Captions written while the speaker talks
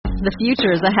The future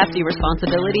is a hefty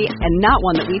responsibility and not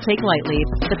one that we take lightly.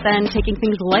 But then taking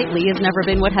things lightly has never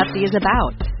been what Hefty is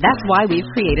about. That's why we've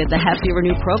created the Hefty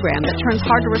Renew program that turns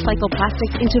hard-to-recycle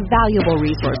plastics into valuable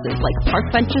resources like park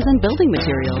benches and building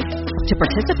materials. To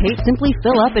participate, simply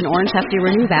fill up an orange Hefty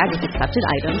Renew bag with accepted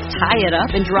items, tie it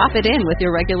up, and drop it in with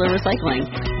your regular recycling.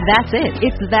 That's it.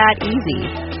 It's that easy.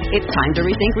 It's time to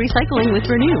rethink recycling with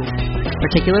Renew.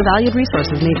 Particular valued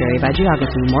resources may vary by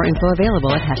geography. More info available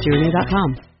at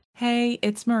heftyrenew.com. Hey,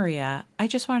 it's Maria. I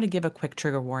just wanted to give a quick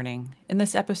trigger warning. In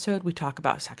this episode, we talk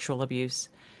about sexual abuse.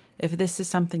 If this is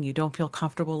something you don't feel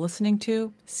comfortable listening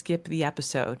to, skip the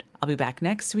episode. I'll be back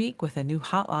next week with a new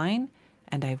hotline,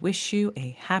 and I wish you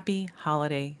a happy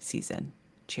holiday season.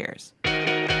 Cheers.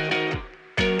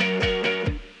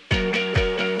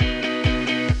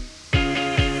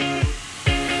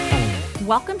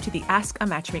 Welcome to the Ask a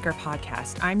Matchmaker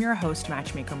podcast. I'm your host,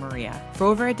 Matchmaker Maria. For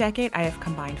over a decade, I have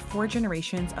combined 4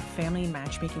 generations of family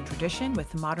matchmaking tradition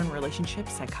with modern relationship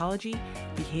psychology,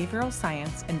 behavioral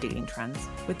science, and dating trends.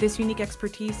 With this unique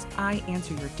expertise, I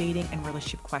answer your dating and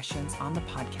relationship questions on the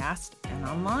podcast and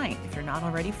online. If you're not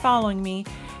already following me,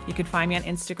 you can find me on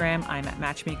Instagram. I'm at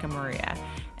Matchmaker Maria.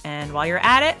 And while you're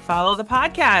at it, follow the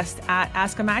podcast at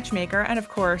Ask a Matchmaker. And of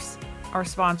course, our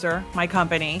sponsor, my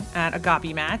company, at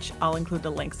Agape Match. I'll include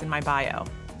the links in my bio.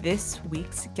 This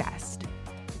week's guest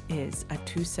is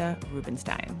Atoosa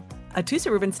Rubenstein.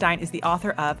 Atoosa Rubenstein is the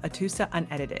author of Atoosa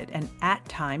Unedited, an at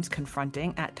times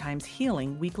confronting, at times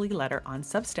healing weekly letter on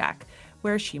Substack,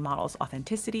 where she models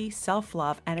authenticity,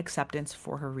 self-love, and acceptance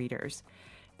for her readers.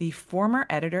 The former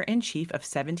editor-in-chief of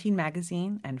 17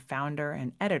 magazine and founder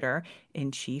and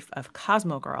editor-in-chief of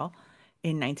Cosmo Girl,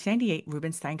 in 1998,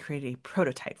 Rubenstein created a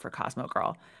prototype for Cosmo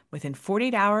Girl within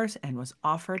 48 hours and was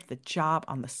offered the job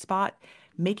on the spot,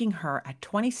 making her, at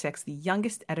 26, the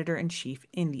youngest editor-in-chief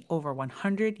in the over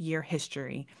 100-year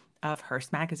history of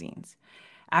Hearst magazines.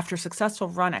 After a successful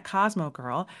run at Cosmo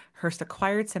Girl, Hearst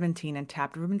acquired 17 and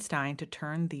tapped Rubenstein to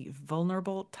turn the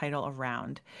vulnerable title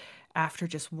around. After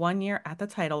just 1 year at the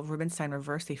title, Rubenstein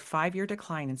reversed a 5-year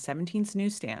decline in 17's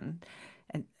newsstand,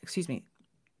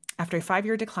 after a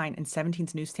 5-year decline in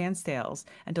 17's newsstand sales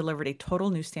and delivered a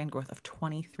total newsstand growth of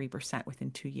 23%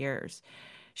 within 2 years.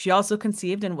 She also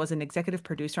conceived and was an executive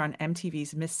producer on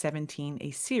MTV's Miss 17, a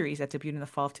series that debuted in the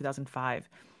fall of 2005.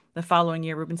 The following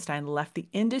year, Rubenstein left the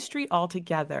industry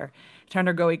altogether to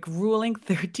undergo a grueling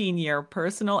 13-year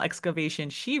personal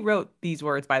excavation. She wrote these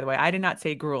words, by the way. I did not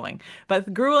say grueling,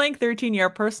 but grueling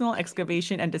 13-year personal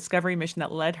excavation and discovery mission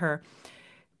that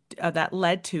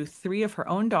led to 3 of her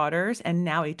own daughters and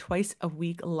now a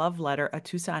twice-a-week love letter,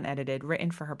 Atoosa Unedited,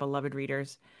 written for her beloved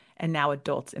readers and now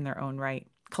adults in their own right.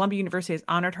 Columbia University has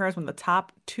honored her as one of the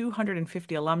top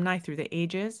 250 alumni through the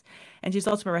ages, and she's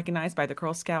also been recognized by the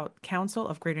Girl Scout Council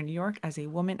of Greater New York as a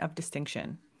woman of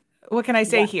distinction. What can I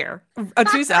say here?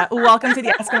 Atoosa, welcome to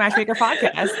the Ask a Matchmaker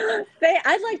podcast.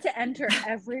 I'd like to enter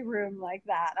every room like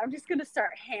that. I'm just going to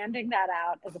start handing that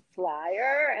out as a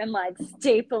flyer and like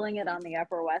stapling it on the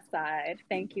Upper West Side.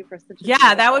 Thank you for such a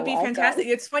that would be welcome. Fantastic.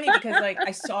 It's funny because like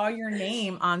I saw your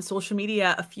name on social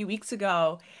media a few weeks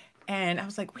ago and I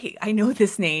was like, wait, I know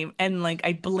this name. And like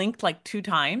I blinked like 2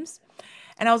 times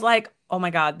and I was like, oh my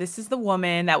God, this is the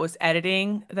woman that was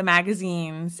editing the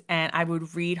magazines and I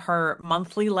would read her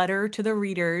monthly letter to the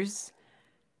readers.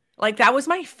 Like that was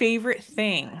my favorite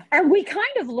thing. And we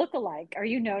kind of look alike. Are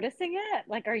you noticing it?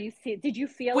 Like, did you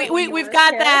feel it? We've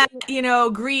got that,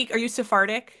 Greek. Are you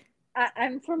Sephardic?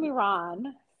 I'm from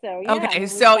Iran. So yeah. Okay.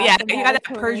 So yeah, you got that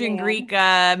Persian, Greek,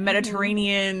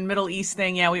 Mediterranean, Middle East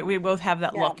thing. Yeah. We both have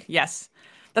that look. Yes.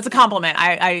 That's a compliment.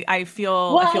 I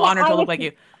feel honored to look like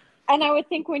you. And I would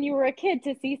think when you were a kid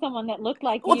to see someone that looked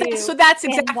like you. So that's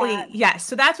exactly, yes.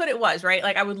 So that's what it was, right?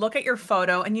 Like I would look at your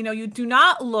photo and, you do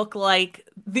not look like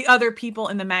the other people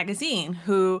in the magazine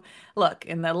who, look,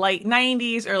 in the late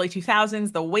 90s, early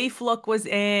 2000s, the waif look was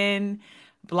in,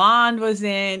 blonde was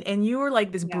in, and you were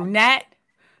like this brunette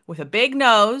with a big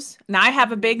nose. Now I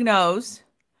have a big nose.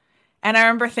 And I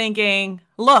remember thinking,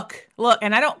 look,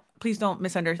 and please don't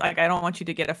misunderstand. Like, I don't want you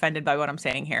to get offended by what I'm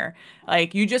saying here.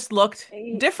 Like, you just looked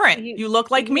different. You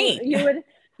look like me.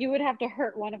 You would have to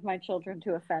hurt one of my children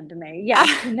to offend me. Yeah,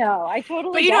 no, I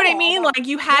totally. But you know what I mean? Like,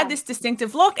 you had this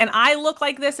distinctive look, and I look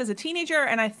like this as a teenager,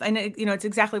 and it's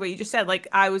exactly what you just said. Like,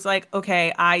 I was like,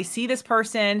 okay, I see this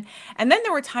person, and then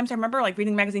there were times I remember like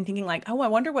reading the magazine, thinking like, oh, I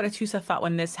wonder what Atoosa thought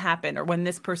when this happened, or when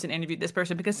this person interviewed this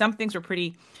person, because some things were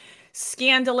pretty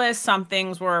scandalous. Some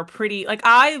things were pretty, like,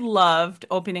 I loved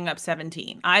opening up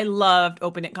 17. I loved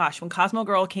opening, when Cosmo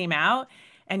Girl came out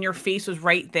and your face was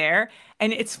right there.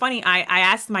 And it's funny, I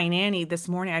asked my nanny this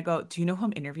morning, I go, do you know who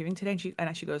I'm interviewing today?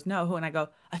 And she goes, no, who? And I go,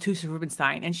 Atoosa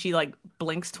Rubenstein. And she like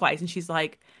blinks twice and she's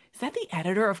like, is that the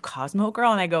editor of Cosmo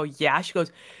Girl? And I go, yeah. She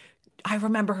goes, I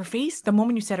remember her face. The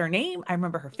moment you said her name, I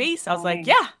remember her face. I was like,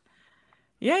 yeah.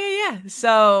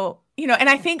 So, and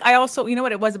I think I also,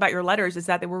 what it was about your letters is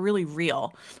that they were really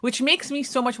real, which makes me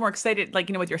so much more excited. Like,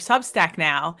 with your Substack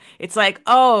now, it's like,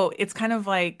 oh, it's kind of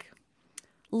like,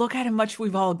 look at how much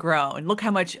we've all grown. Look how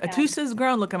much Atoosa's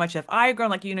grown. Look how much have I grown.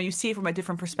 Like, you see it from a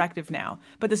different perspective now,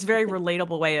 but this very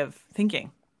relatable way of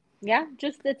thinking. Yeah,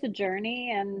 just it's a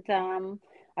journey. And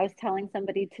I was telling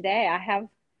somebody today, I have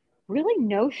really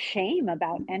no shame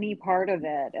about any part of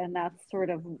it. And that's sort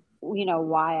of,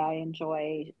 why I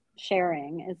enjoy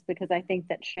sharing, is because I think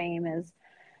that shame is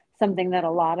something that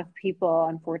a lot of people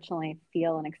unfortunately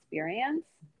feel and experience.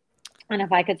 And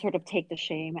if I could sort of take the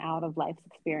shame out of life's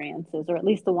experiences, or at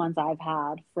least the ones I've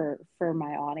had for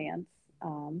my audience,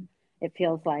 it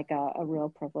feels like a real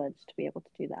privilege to be able to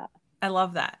do that. I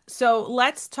love that. So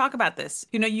let's talk about this.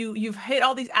 You've hit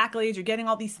all these accolades, you're getting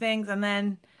all these things, and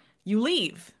then you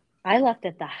leave. I left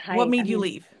at the height. What made you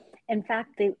leave? In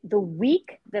fact, the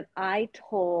week that I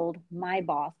told my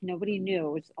boss, nobody knew,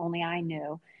 it was only I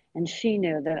knew, and she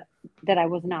knew that I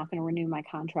was not going to renew my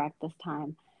contract this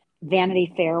time.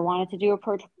 Vanity Fair wanted to do a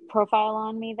profile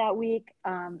on me that week.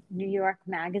 New York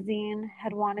Magazine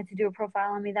had wanted to do a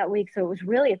profile on me that week. So it was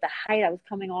really at the height. I was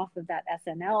coming off of that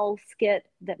SNL skit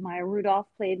that Maya Rudolph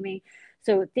played me.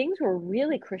 So things were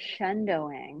really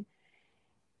crescendoing.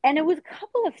 And it was a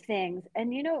couple of things.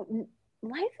 And,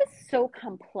 life is so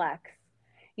complex.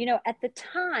 At the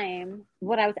time,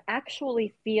 what I was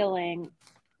actually feeling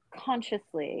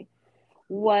consciously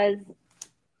was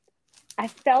I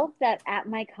felt that at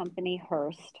my company,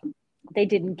 Hearst, they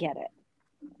didn't get it.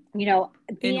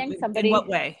 Being somebody. In what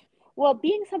way? Well,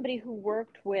 being somebody who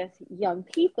worked with young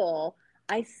people,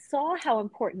 I saw how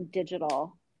important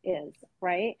digital is,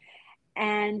 right?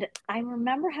 And I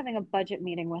remember having a budget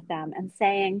meeting with them and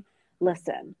saying,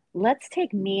 listen, let's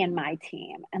take me and my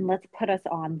team and let's put us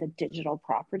on the digital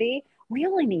property. We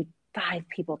only need 5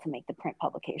 people to make the print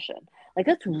publication. Like,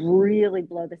 let's really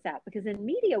blow this out, because in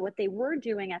media, what they were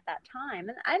doing at that time,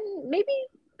 and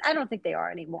I don't think they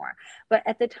are anymore, but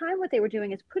at the time, what they were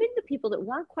doing is putting the people that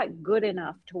weren't quite good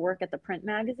enough to work at the print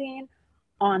magazine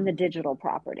on the digital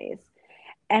properties.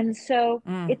 And so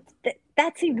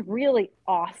that seemed really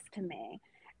off to me.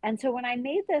 And so when I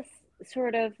made this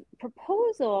sort of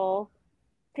proposal,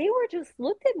 they were just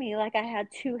looked at me like I had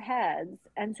 2 heads.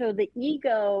 And so the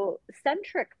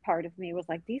egocentric part of me was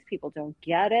like, these people don't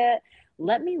get it.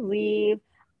 Let me leave.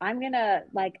 I'm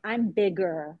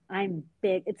bigger. I'm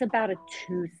big. It's about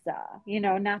Atoosa,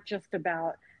 not just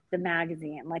about the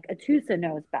magazine. Like, Atoosa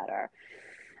knows better.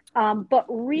 But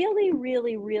really,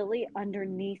 really, really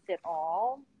underneath it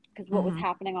all, because what was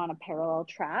happening on a parallel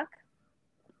track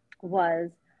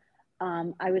was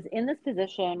I was in this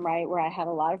position, right, where I had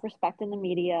a lot of respect in the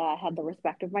media. I had the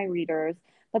respect of my readers.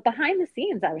 But behind the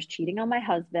scenes, I was cheating on my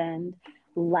husband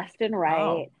left and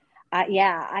right.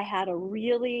 I had a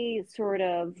really sort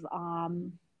of,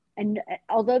 and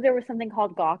although there was something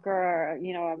called Gawker,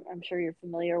 I'm sure you're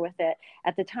familiar with it.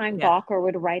 At the time, Gawker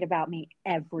would write about me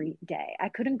every day. I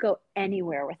couldn't go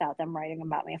anywhere without them writing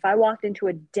about me. If I walked into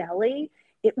a deli,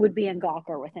 it would be in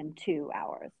Gawker within 2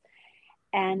 hours.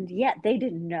 And yet they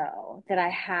didn't know that I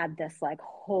had this like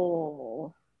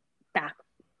whole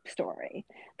backstory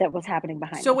that was happening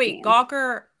behind the scenes. So wait,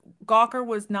 Gawker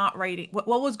was not writing.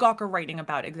 What was Gawker writing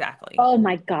about exactly? Oh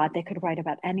my God, they could write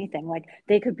about anything. Like,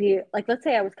 they could be like, let's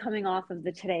say I was coming off of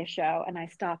the Today Show and I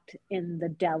stopped in the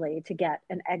deli to get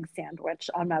an egg sandwich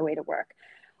on my way to work.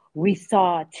 We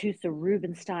saw Atoosa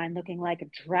Rubenstein looking like a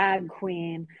drag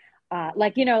queen.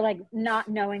 Like not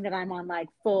knowing that I'm on like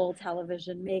full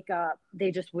television makeup,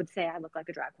 they just would say I look like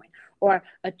a drag queen. Or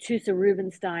Atoosa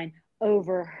Rubenstein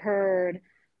overheard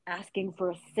asking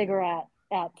for a cigarette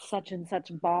at such and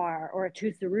such bar, or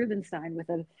Atoosa Rubenstein with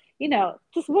a,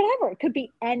 just whatever. It could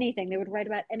be anything. They would write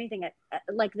about anything.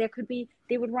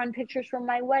 They would run pictures from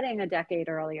my wedding a decade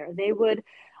earlier. They would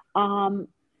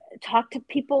talk to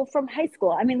people from high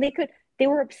school. I mean, they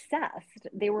were obsessed.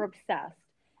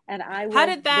 And I was. How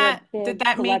did that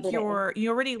make you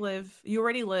already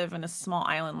live in a small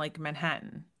island like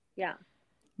Manhattan? Yeah.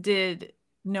 Did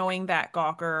knowing that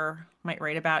Gawker might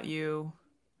write about you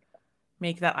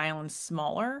make that island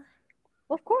smaller?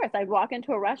 Well, of course. I'd walk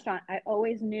into a restaurant. I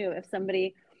always knew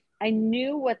I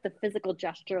knew what the physical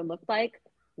gesture looked like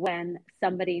when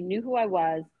somebody knew who I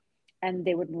was, and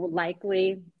they would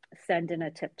likely send in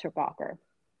a tip to Gawker.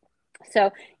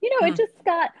 So, it just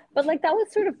got, but like that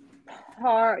was sort of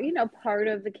part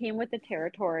of the came with the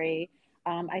territory.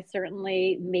 I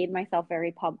certainly made myself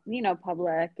very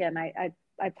public, and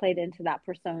I played into that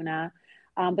persona.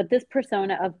 But this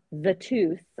persona of the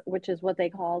tooth, which is what they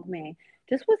called me,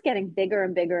 just was getting bigger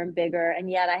and bigger and bigger. And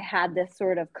yet I had this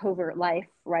sort of covert life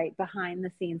right behind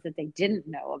the scenes that they didn't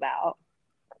know about.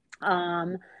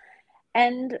 Um,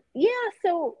 and yeah,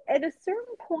 so at a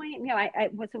certain point,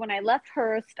 so when I left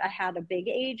Hearst, I had a big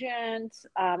agent.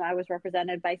 I was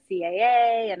represented by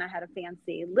CAA, and I had a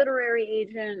fancy literary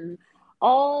agent, and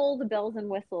all the bells and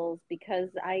whistles, because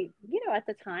at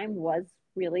the time was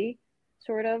really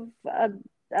sort of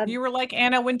You were like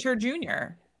Anna Wintour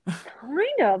Jr.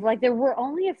 kind of like, there were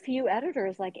only a few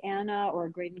editors like Anna or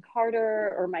Graydon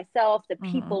Carter or myself that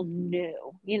people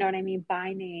knew, you know what I mean,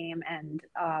 by name, and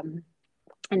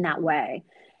in that way.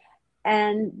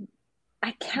 And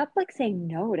I kept like saying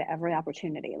no to every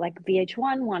opportunity. Like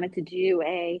VH1 wanted to do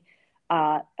a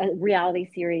reality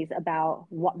series about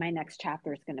what my next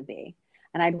chapter is going to be,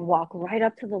 and I'd walk right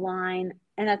up to the line.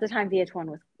 And at the time,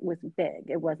 VH1 was big;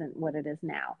 it wasn't what it is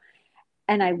now.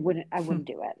 And I wouldn't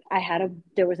do it.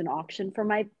 There was an auction for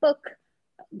my book.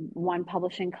 One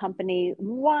publishing company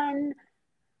won.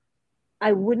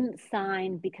 I wouldn't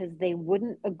sign because they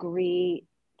wouldn't agree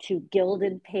to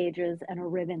gilded pages and a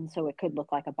ribbon so it could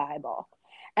look like a Bible.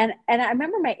 And I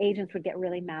remember my agents would get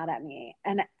really mad at me,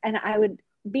 and I would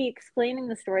be explaining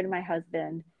the story to my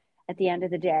husband at the end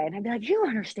of the day, and I'd be like, "You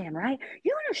understand, right?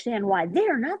 You understand why they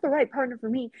are not the right partner for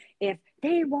me if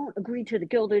they won't agree to the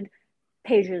gilded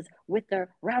pages with the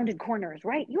rounded corners,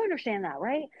 right? You understand that,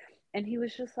 right?" And he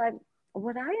was just like,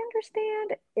 "What I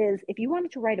understand is if you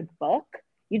wanted to write a book,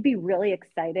 you'd be really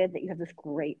excited that you have this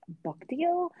great book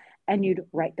deal, and you'd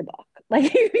write the book.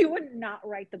 Like you would not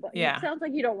write the book. Yeah. It sounds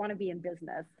like you don't want to be in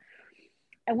business."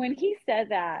 And when he said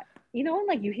that, when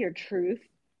like you hear truth,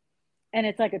 and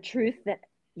it's like a truth that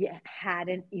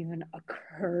hadn't even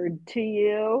occurred to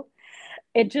you,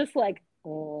 it just like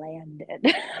landed.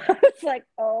 I was like,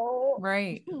 oh,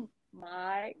 right.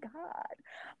 My God,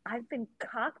 I've been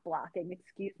cock blocking.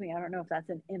 Excuse me. I don't know if that's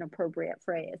an inappropriate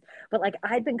phrase, but like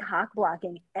I'd been cock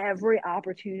blocking every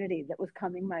opportunity that was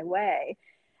coming my way.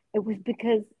 It was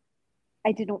because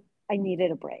I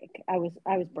needed a break. I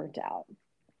was burnt out.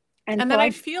 And so then I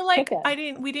feel like I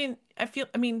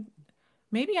mean,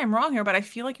 maybe I'm wrong here, but I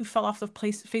feel like you fell off the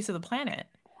face of the planet.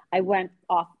 I went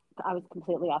off. I was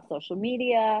completely off social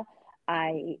media.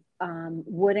 I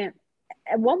wouldn't.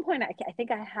 At one point, I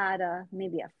think I had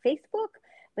maybe a Facebook,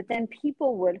 but then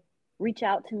people would reach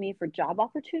out to me for job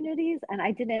opportunities, and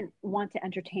I didn't want to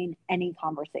entertain any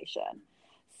conversation.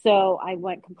 So I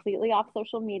went completely off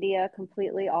social media,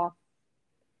 completely off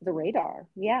the radar.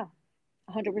 Yeah,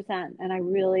 100%. And I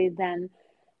really then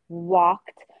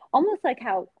walked almost like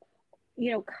how,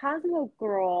 Cosmo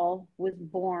Girl was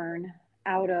born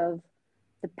out of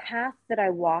the path that I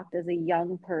walked as a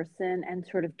young person and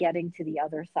sort of getting to the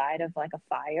other side of like a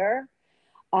fire.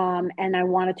 And I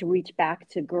wanted to reach back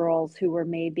to girls who were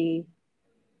maybe,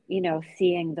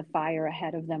 seeing the fire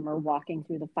ahead of them or walking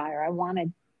through the fire. I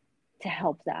wanted to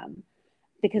help them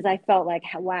because I felt like,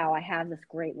 wow, I have this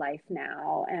great life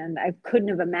now. And I couldn't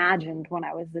have imagined when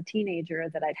I was a teenager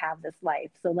that I'd have this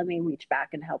life. So let me reach back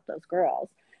and help those girls,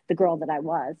 the girl that I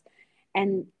was.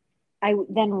 And I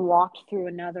then walked through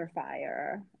another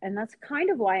fire. And that's kind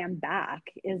of why I'm back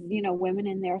is, women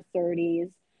in their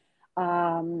 30s.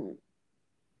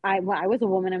 I was a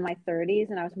woman in my 30s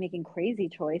and I was making crazy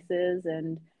choices.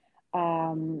 And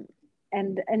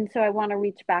so I want to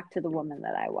reach back to the woman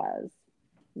that I was,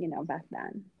 back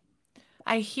then.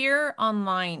 I hear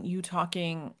online you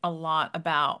talking a lot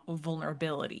about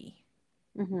vulnerability.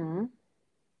 Mm-hmm.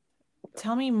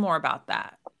 Tell me more about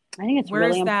that. I think it's where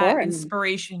really is that important.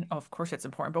 inspiration? Oh, of course it's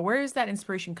important, but where is that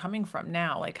inspiration coming from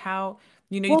now? Like how,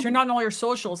 you turn on all your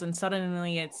socials and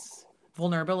suddenly it's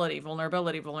vulnerability.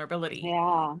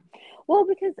 Yeah. Well,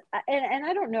 because, and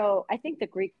I don't know, I think the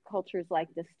Greek culture is like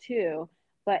this too,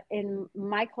 but in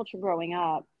my culture growing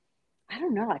up, I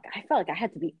don't know, like I felt like I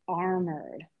had to be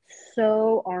armored,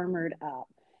 so armored up.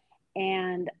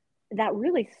 And that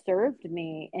really served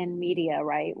me in media,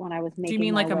 right? When I was making Do you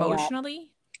mean my like way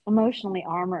emotionally? Emotionally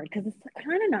armored, because it's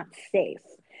kind of not safe.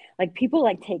 Like people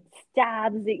like take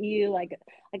stabs at you. Like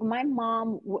my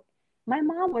mom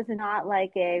was not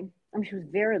like she was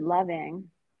very loving,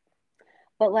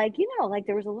 but like, like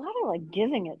there was a lot of like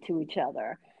giving it to each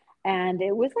other. And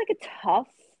it was like it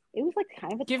was like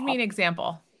kind of a Give me an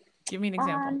example.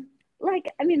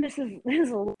 Like, I mean, this is a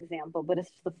little example, but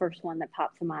it's just the first one that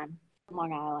pops to mind.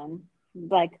 Long Island,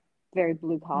 like very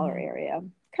blue collar area.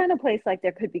 kind of place like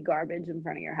there could be garbage in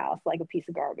front of your house, like a piece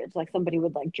of garbage, like somebody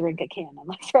would like drink a can and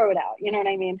like throw it out. You know what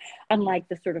I mean? Unlike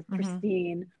the sort of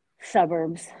pristine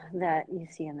suburbs that you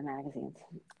see in the magazines.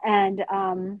 And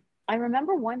I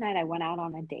remember one night I went out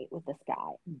on a date with this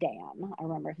guy, Dan. I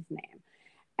remember his name.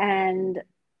 And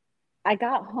I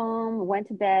got home, went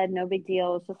to bed, no big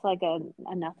deal. It was just like a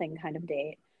nothing kind of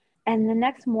date. And the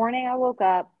next morning I woke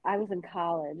up, I was in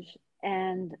college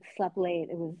and slept late.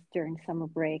 It was during summer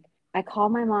break. I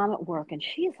called my mom at work and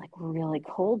she's like really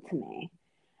cold to me.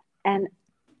 And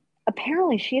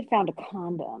apparently she had found a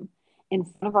condom in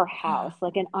front of our house,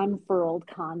 like an unfurled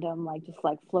condom, like just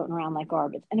like floating around like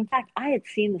garbage. And in fact, I had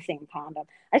seen the same condom.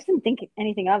 I just didn't think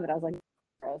anything of it. I was like,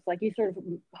 gross. Like you sort of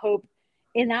hope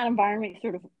in that environment,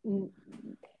 sort of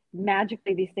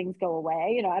magically these things go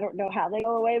away. You know, I don't know how they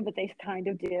go away, but they kind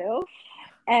of do.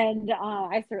 And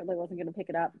I certainly wasn't going to pick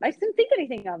it up. I just didn't think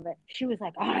anything of it. She was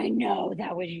like, I know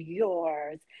that was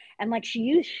yours. And like she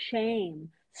used shame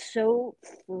so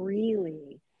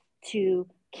freely to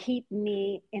keep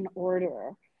me in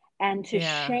order, and to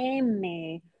shame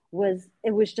me was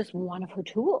just one of her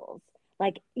tools.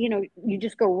 Like, you know, you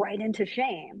just go right into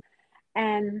shame.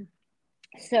 And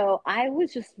so I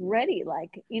was just ready,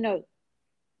 like, you know,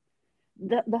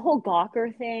 the whole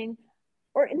Gawker thing,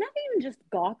 or not even just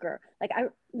Gawker. Like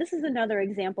this is another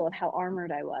example of how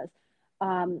armored I was.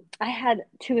 I had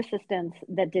two assistants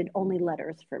that did only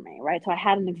letters for me, right? So I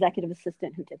had an executive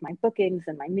assistant who did my bookings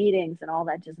and my meetings and all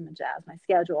that jism and jazz, my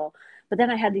schedule. But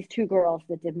then I had these two girls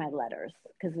that did my letters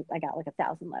because I got like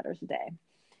 1,000 letters a day.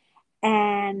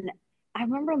 And I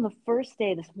remember on the first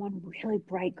day, this one really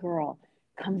bright girl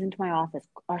comes into my office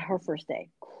on her first day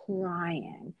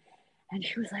crying. And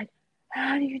she was like,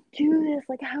 how do you do this?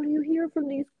 Like, how do you hear from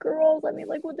these girls? I mean,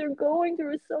 like what they're going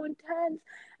through is so intense.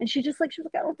 And she was like,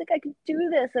 I don't think I could do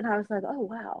this. And I was like, oh,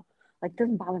 wow. Like,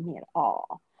 doesn't bother me at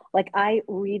all. Like, I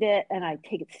read it and I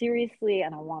take it seriously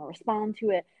and I want to respond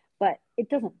to it, but it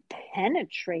doesn't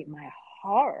penetrate my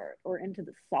heart or into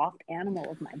the soft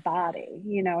animal of my body.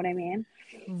 You know what I mean?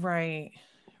 Right.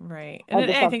 Right.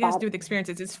 And I think it has to do with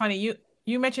experiences. It's funny.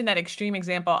 You mentioned that extreme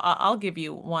example. I'll give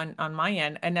you one on my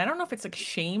end. And I don't know if it's like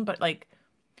shame, but like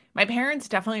my parents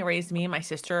definitely raised me and my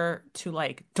sister to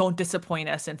like, don't disappoint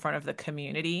us in front of the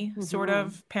community sort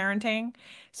of parenting.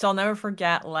 So I'll never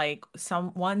forget like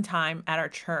one time at our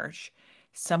church,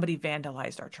 somebody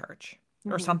vandalized our church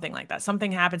or something like that.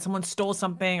 Something happened. Someone stole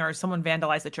something or someone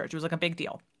vandalized the church. It was like a big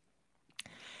deal.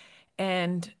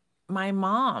 And my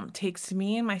mom takes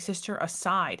me and my sister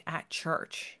aside at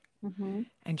church.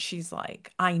 And she's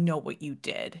like, I know what you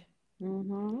did.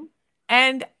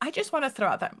 And I just want to throw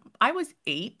out that I was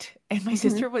 8 and my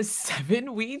sister was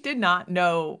 7. We did not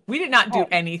know. We did not do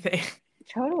anything.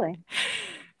 Totally.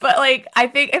 But like, I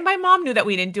think, and my mom knew that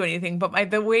we didn't do anything,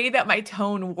 but the way that my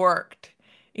tone worked,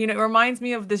 you know, it reminds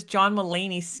me of this John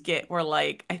Mulaney skit where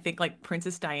like, I think like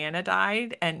Princess Diana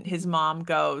died and his mom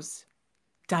goes,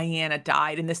 Diana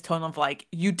died, in this tone of like,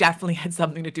 you definitely had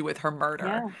something to do with her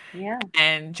murder. Yeah.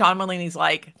 And John Mulaney's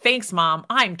like, thanks, Mom.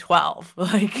 I'm 12.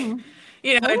 Like,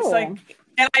 you know, it's like,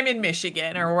 and I'm in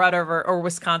Michigan or whatever, or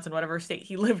Wisconsin, whatever state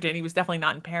he lived in. He was definitely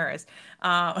not in Paris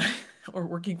or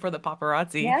working for the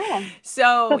paparazzi. Yeah.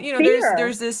 So, you know,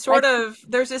 there's this sort of,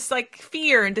 there's this like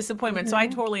fear and disappointment. So I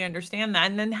totally understand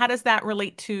that. And then how does that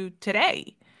relate to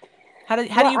today? How do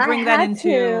you bring that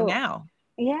into now?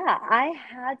 Yeah, I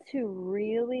had to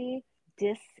really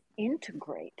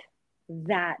disintegrate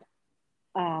that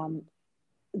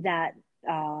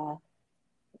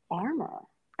armor.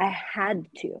 I had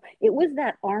to. It was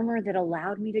that armor that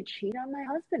allowed me to cheat on my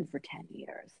husband for 10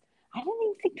 years. I didn't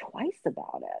even think twice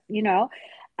about it, you know?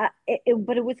 But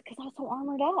it was because I was so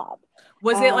armored up.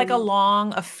 Was it like a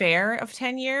long affair of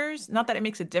 10 years? Not that it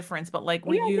makes a difference, but like,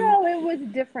 No, it was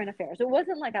different affairs. It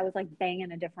wasn't like I was like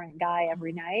banging a different guy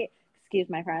every night. Excuse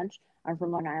my French. I'm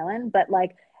from Long Island, but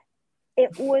like,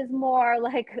 it was more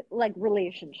like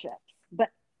relationships. But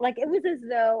like, it was as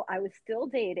though I was still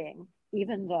dating,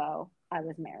 even though I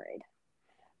was married.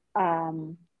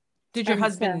 Did your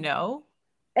husband know?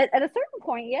 At a certain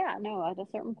point, yeah. No, at a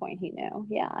certain point he knew.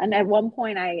 Yeah. And at one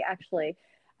point I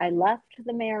left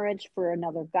the marriage for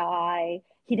another guy.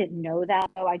 He didn't know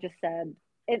that though. I just said,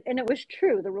 and it was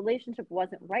true. The relationship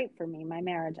wasn't right for me, my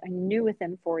marriage. I knew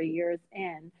within 4 years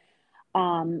in.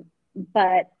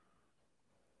 But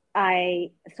I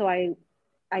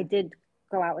did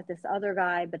go out with this other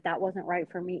guy, but that wasn't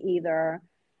right for me either.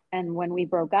 And when we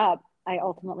broke up, I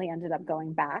ultimately ended up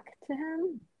going back to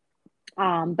him.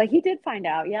 But he did find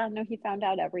out. Yeah, no, he found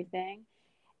out everything.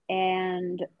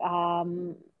 And,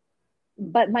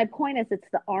 but my point is, it's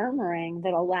the armoring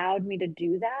that allowed me to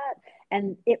do that.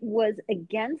 And it was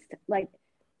against, like,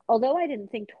 although I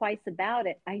didn't think twice about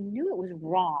it, I knew it was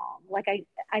wrong. Like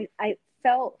I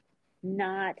felt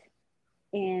not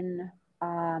in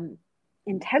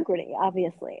integrity,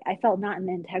 obviously. I felt not in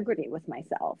integrity with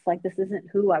myself. Like, this isn't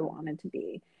who I wanted to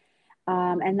be.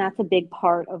 And that's a big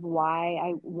part of why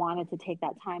I wanted to take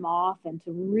that time off and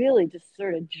to really just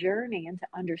sort of journey into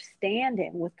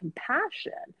understanding with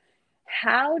compassion.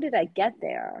 How did I get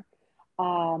there?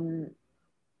 Um,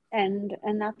 and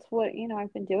that's what,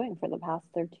 I've been doing for the past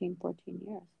 13, 14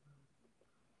 years.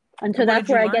 And so And what that's did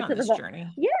you where I learn get on to this journey?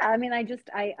 yeah, I mean, I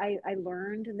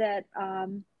learned that,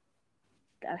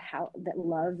 that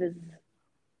love is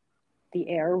the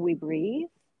air we breathe.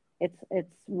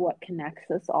 It's what connects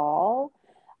us all.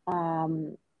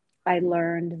 Um, I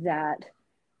learned that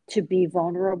to be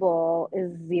vulnerable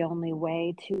is the only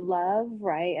way to love,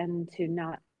 right? And to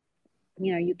not,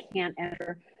 you can't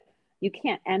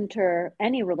enter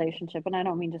any relationship, and I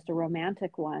don't mean just a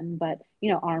romantic one, but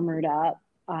armored up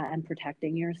and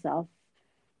protecting yourself,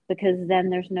 because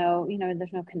then there's no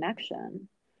connection.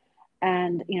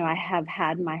 And I have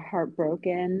had my heart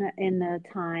broken in the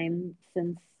time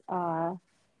since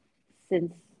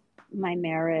my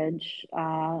marriage,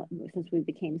 since we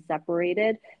became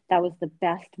separated. That was the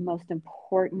best, most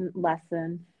important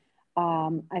lesson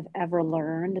I've ever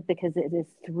learned, because it is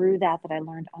through that I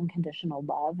learned unconditional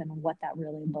love and what that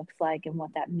really looks like and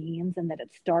what that means, and that it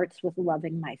starts with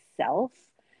loving myself.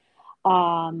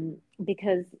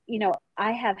 Because,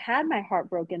 I have had my heart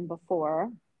broken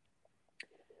before,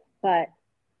 but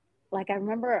like, I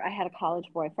remember I had a college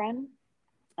boyfriend,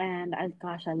 and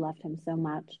gosh, I loved him so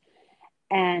much.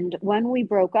 And when we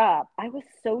broke up, I was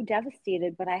so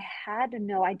devastated, but I had to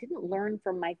know, I didn't learn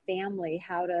from my family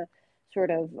how to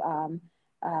sort of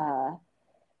uh,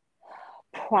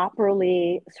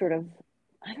 properly sort of,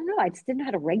 I don't know, I just didn't know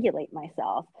how to regulate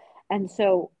myself. And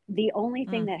so the only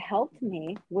thing Mm. that helped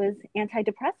me was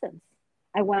antidepressants.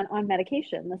 I went on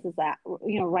medication. This is that,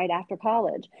 right after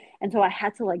college. And so I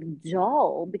had to like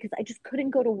dull, because I just couldn't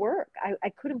go to work. I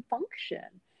couldn't function.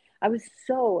 I was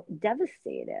so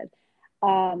devastated.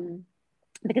 Um,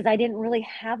 because I didn't really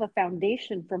have a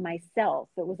foundation for myself.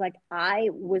 It was like I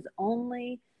was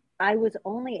only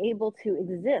able to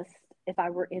exist if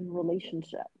I were in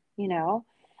relationship, you know,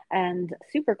 and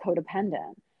super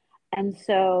codependent. And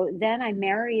so then I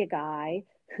marry a guy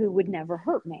who would never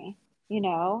hurt me,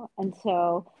 and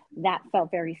so that felt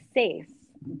very safe,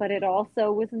 but it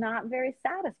also was not very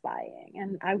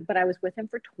satisfying. But I was with him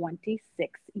for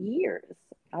 26 years.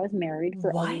 I was married for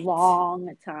a What?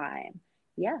 long time.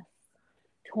 Yes,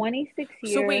 26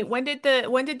 So wait, years when did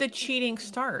the cheating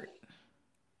start?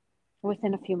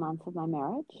 within a few months of my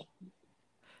marriage.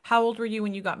 How old were you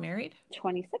when you got married?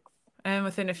 26. And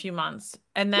within a few months.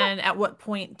 And Yep. then at what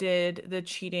point did the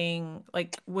cheating,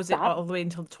 like, was it Stop. all the way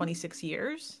until 26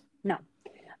 years? No.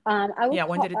 I will Yeah,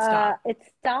 when call, did it stop? it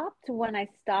stopped when I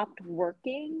stopped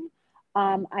working.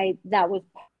 That was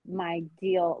my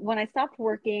deal. When I stopped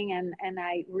working, and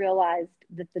I realized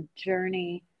that the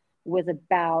journey was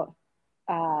about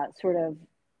sort of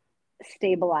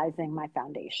stabilizing my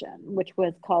foundation, which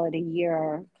was, call it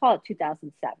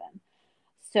 2007.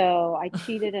 So I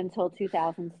cheated until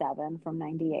 2007, from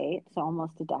 98, so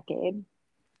almost a decade.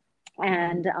 Hmm.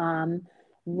 And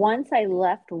once I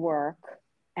left work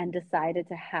and decided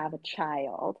to have a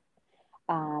child,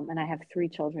 and I have three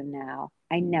children now,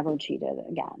 I never cheated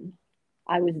again.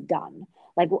 I was done.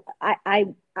 Like,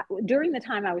 during the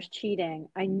time I was cheating,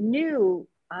 I knew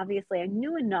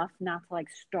enough not to like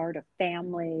start a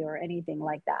family or anything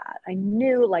like that. I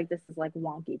knew, like, this is like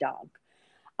wonky dog.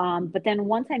 But then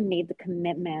once I made the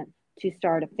commitment to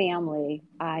start a family,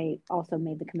 I also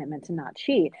made the commitment to not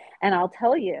cheat. And I'll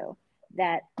tell you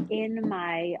that in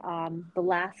my the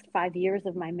last 5 years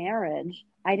of my marriage,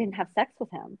 I didn't have sex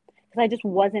with him because I just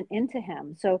wasn't into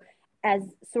him. So, as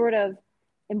sort of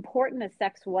important as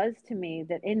sex was to me,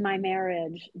 that in my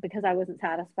marriage, because I wasn't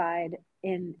satisfied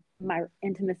in my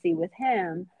intimacy with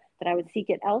him, that I would seek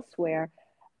it elsewhere.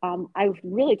 I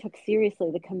really took seriously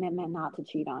the commitment not to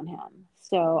cheat on him.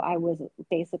 So I was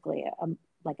basically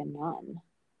like a nun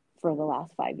for the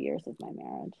last 5 years of my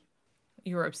marriage.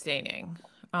 You were abstaining.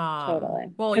 Totally.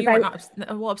 Well, Because you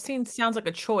weren't, well, abstain sounds like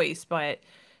a choice, but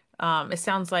it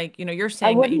sounds like, you're I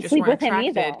saying that you wouldn't just sleep weren't with him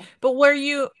attracted. either.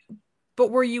 But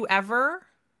were you ever?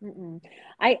 Mm-mm.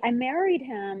 I married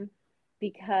him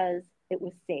because it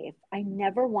was safe. I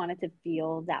never wanted to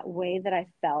feel that way that I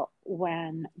felt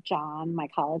when John, my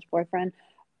college boyfriend,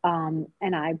 and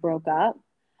I broke up.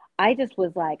 I just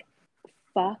was like,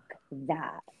 fuck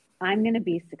that. I'm going to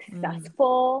be Mm.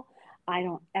 successful. I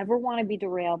don't ever want to be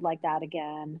derailed like that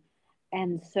again.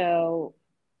 And so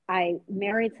I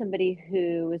married somebody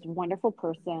who is a wonderful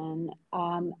person,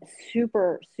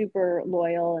 super, super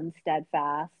loyal and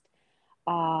steadfast,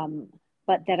 um,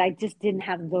 but that I just didn't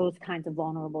have those kinds of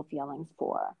vulnerable feelings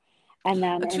for. And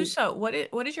then, and Atoosa,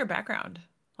 what is your background?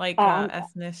 Like um,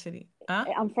 ethnicity? Huh?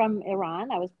 I'm from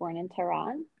Iran. I was born in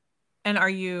Tehran. And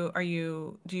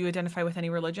do you identify with any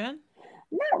religion?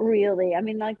 Not really. I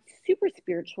mean, like super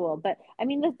spiritual, but I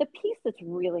mean, the piece that's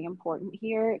really important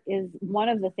here is one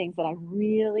of the things that I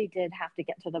really did have to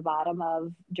get to the bottom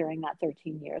of during that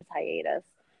 13 years hiatus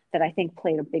that I think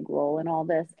played a big role in all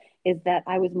this is that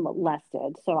I was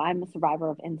molested. So I'm a survivor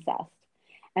of incest.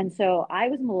 And so I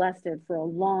was molested for a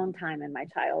long time in my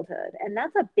childhood. And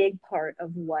that's a big part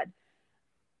of what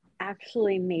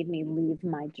actually made me leave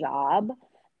my job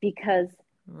because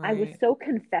I was Right. so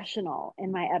confessional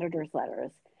in my editor's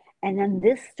letters. And then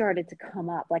this started to come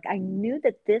up. Like I knew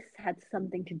that this had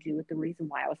something to do with the reason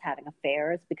why I was having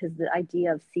affairs because the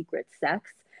idea of secret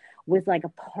sex was like a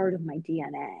part of my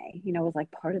DNA, it was like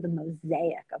part of the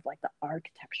mosaic of like the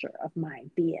architecture of my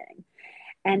being.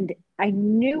 And I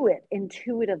knew it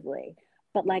intuitively,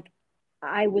 but like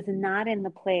I was not in the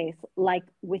place like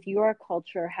with your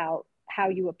culture, how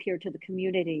you appear to the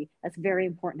community. That's very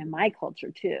important in my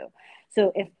culture too.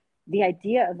 So if the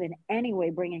idea of in any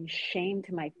way bringing shame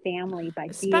to my family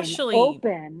by being Especially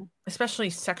open, especially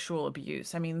sexual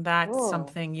abuse. I mean, that's oh,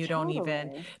 something you don't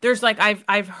even totally. there's like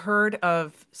I've heard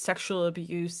of sexual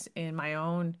abuse in my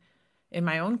own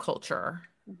culture,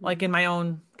 like Hmm. in my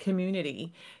own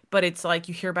community, but it's like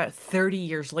you hear about it 30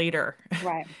 years later.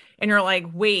 Right. And you're like,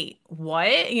 "Wait, what?"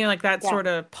 Like that Yeah. sort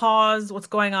of pause, what's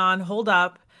going on? Hold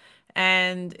up.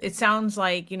 And it sounds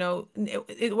like,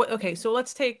 okay, so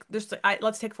let's take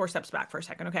 4 steps back for a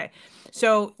second. Okay.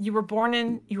 So you were born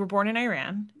in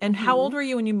Iran, and how Hmm. old were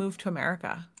you when you moved to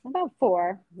America? About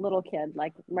four, little kid,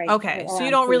 like right Okay. So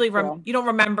you around don't really preschool. you don't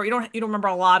remember you don't remember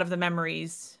a lot of the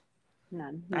memories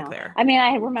None, back no. there. I mean,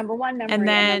 I remember one And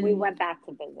memory, and then we then went back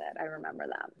to visit. I remember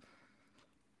that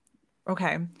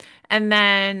okay. And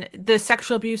then the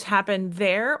sexual abuse happened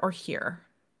there or here?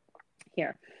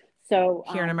 here. So,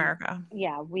 Here in America.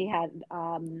 yeah, we had,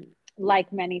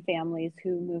 like many families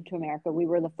who moved to America, we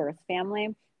were the first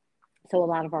family. So a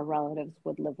lot of our relatives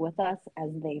would live with us as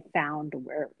they found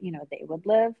where, they would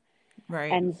live.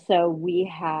 Right. And so we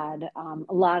had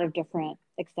a lot of different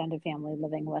extended family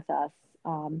living with us.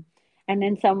 And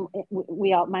then some,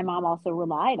 we all, my mom also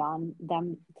relied on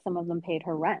them. Some of them paid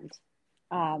her rent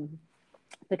um,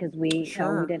 because we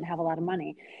Sure. didn't have a lot of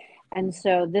money. And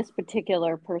so this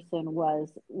particular person was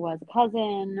a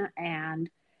cousin and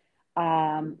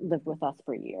lived with us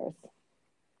for years.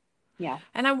 Yeah,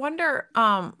 And I wonder,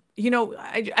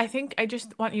 I think I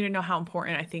just want you to know how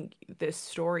important I think this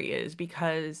story is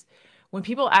because when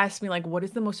people ask me, like, what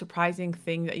is the most surprising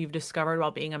thing that you've discovered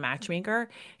while being a matchmaker?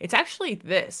 It's actually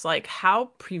this, like,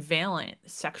 how prevalent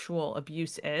sexual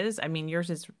abuse is. I mean, yours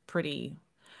is pretty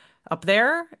up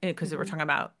there because we're hmm talking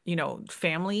about,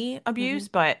 family hmm abuse,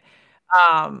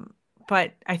 um,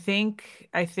 but I think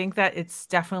that it's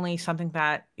definitely something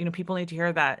that, people need to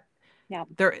hear that yeah,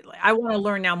 there I want to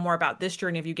learn now more about this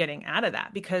journey of you getting out of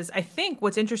that because I think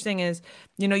what's interesting is,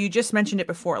 you just mentioned it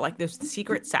before, like this a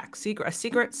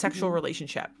secret sexual hmm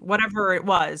relationship, whatever it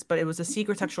was, but it was a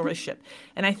secret sexual relationship.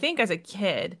 And I think as a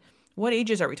kid, what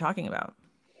ages are we talking about?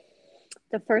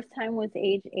 The first time was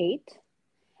age 8,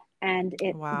 and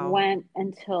it Wow. went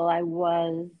until I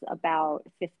was about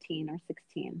 15 or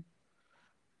 16.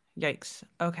 Yikes.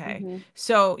 Okay. Hmm.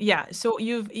 So yeah, so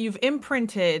you've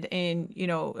imprinted in,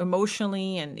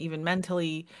 emotionally and even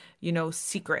mentally,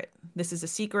 secret. This is a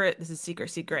secret, this is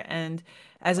secret. And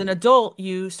as an adult,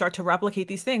 you start to replicate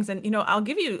these things. And I'll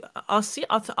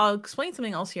explain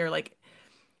something else here. Like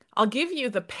I'll give you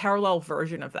the parallel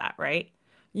version of that, right?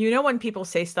 When people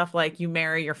say stuff like you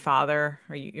marry your father,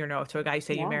 or to a guy you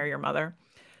say you Yeah. marry your mother.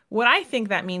 What I think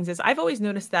that means is I've always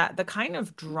noticed that the kind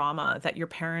of drama that your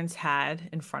parents had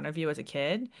in front of you as a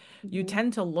kid, you Hmm.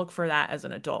 tend to look for that as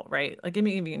an adult, right? Like, give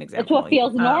me an It's example. what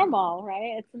feels normal,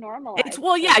 right? It's It's normalized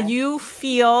well, for yeah, us. you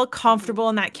feel Hmm. comfortable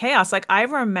in that chaos. Like I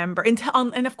remember,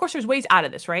 and of course, there's ways out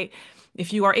of this, right?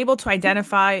 If you are able to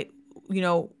identify, you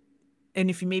know, and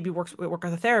if you maybe work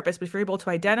with a therapist, but if you're able to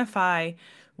identify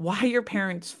why your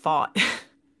parents fought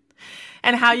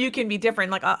and how you can be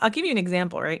different. Like I'll give you an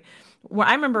example, right? Where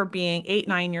I remember being 8,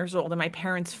 9 years old and my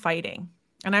parents fighting.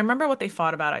 And I remember what they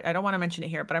fought about. I don't want to mention it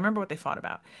here, but I remember what they fought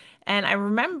about. And I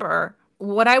remember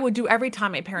what I would do every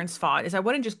time my parents fought is I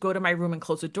wouldn't just go to my room and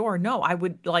close the door. No, I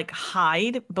would like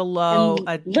hide below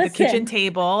And the kitchen listen.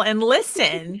 table and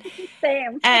listen.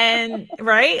 Same. And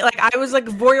right, like I was like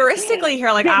voyeuristically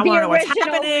here, like I The want to know what's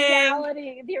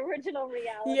happening. the original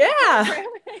reality Yeah. program.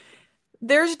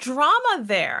 There's drama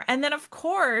there. And then, of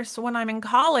course, when I'm in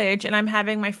college and I'm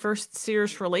having my first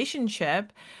serious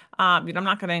relationship, I'm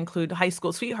not going to include high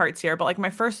school sweethearts here, but like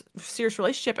my first serious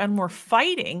relationship and we're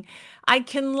fighting, I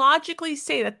can logically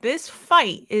say that this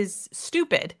fight is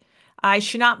stupid. I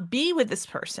should not be with this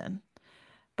person.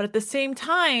 But at the same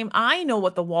time, I know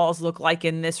what the walls look like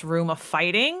in this room of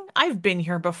fighting. I've been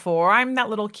here before. I'm that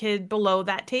little kid below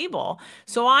that table.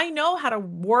 So I know how to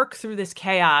work through this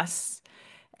chaos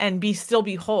and still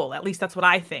be whole. At least that's what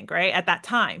I think, right? At that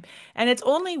time. And it's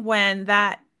only when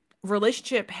that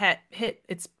relationship hit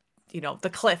its the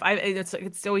cliff.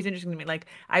 It's always interesting to me. Like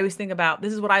I always think about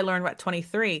this is what I learned at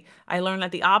 23. I learned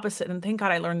that the opposite, and thank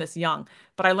God I learned this young,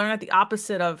 but I learned that the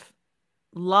opposite of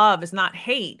love is not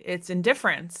hate, it's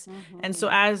indifference. And so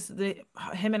Mm-hmm. as the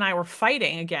him and I were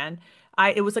fighting again,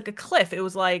 I it was like a cliff. It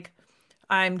was like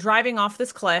I'm driving off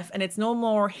this cliff and it's no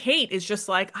more hate. It's just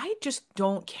like, I just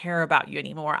don't care about you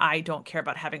anymore. I don't care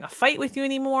about having a fight with you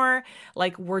anymore.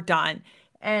 Like, we're done.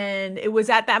 And it was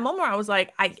at that moment where I was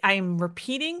like, I'm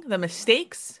repeating the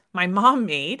mistakes my mom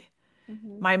made.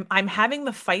 Mm-hmm. I'm having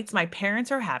the fights my parents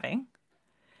are having.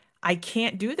 I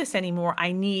can't do this anymore.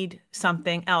 I need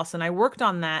something else. And I worked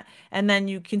on that. And then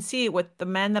you can see it with the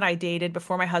men that I dated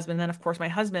before my husband. Then, of course, my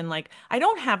husband, like, I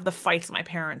don't have the fights my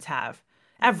parents have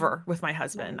Mm-hmm. ever with my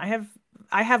husband.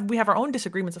 Right. We have our own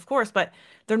disagreements, of course, but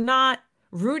they're not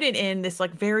rooted in this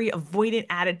like very avoidant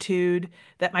attitude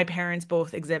that my parents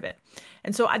both exhibit.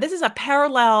 And so this is a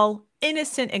parallel,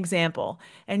 innocent example.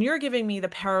 And you're giving me the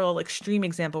parallel extreme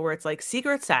example where it's like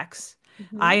secret sex.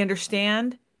 Mm-hmm. I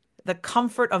understand the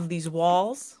comfort of these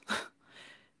walls,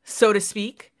 so to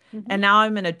speak. Mm-hmm. And now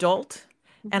I'm an adult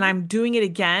and Mm-hmm. I'm doing it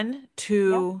again Yep.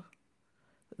 to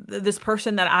this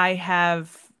person that I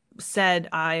have said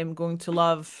I'm going to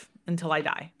love until I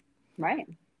die. Right.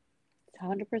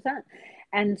 100%.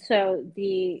 And so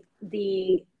the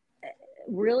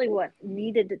really what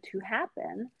needed to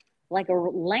happen, like a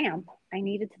lamp, I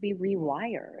needed to be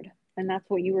rewired. And that's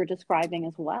what you were describing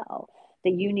as well,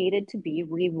 that you needed to be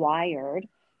rewired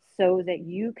so that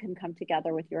you can come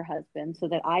together with your husband, so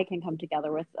that I can come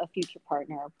together with a future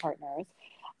partner or partners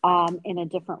in a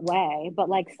different way. But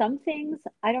like some things,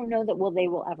 I don't know that they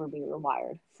will ever be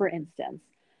rewired. For instance,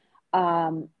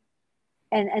 um,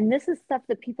 and this is stuff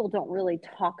that people don't really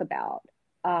talk about,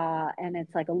 and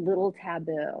it's like a little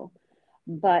taboo.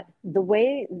 But the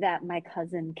way that my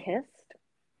cousin kissed,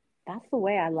 that's the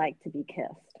way I like to be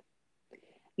kissed.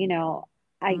 You know,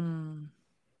 I Mm,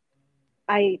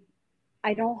 I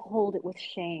I don't hold it with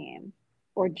shame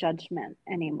or judgment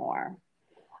anymore.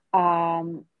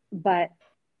 But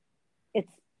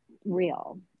it's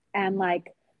real. And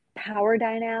like power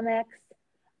dynamics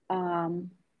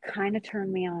kind of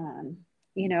turn me on.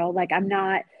 Like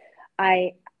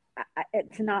I,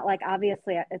 it's not like,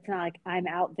 obviously, it's not like I'm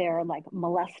out there like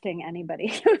molesting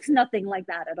anybody. It's nothing like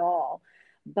that at all.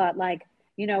 But like,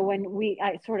 when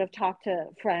I sort of talk to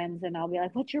friends and I'll be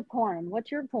like, what's your porn?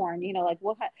 What's your porn? Like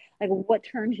what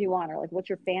turns you on, or like, what's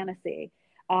your fantasy?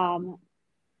 Um,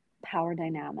 Power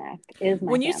dynamic is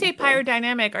my when you say fantasy.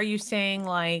 pyrodynamic, are you saying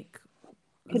like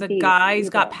Could the be guy's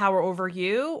got either. power over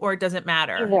you or it doesn't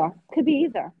matter? Either. Could be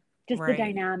either. Just the Right.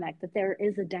 dynamic, that there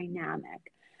is a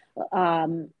dynamic.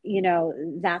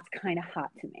 That's kind of hot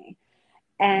to me.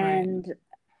 Right. And,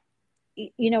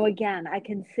 again, I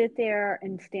can sit there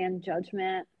and stand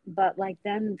judgment, but like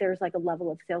then there's like a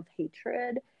level of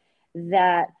self-hatred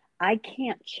that I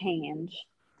can't change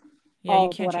Yeah, you all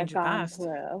of can't what I've change the gone past.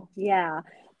 through. Yeah.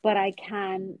 But I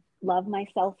can love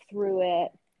myself through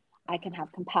it. I can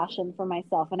have compassion for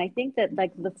myself. And I think that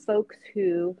like the folks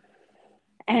who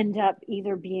end up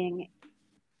either being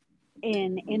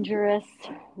in injurious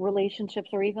relationships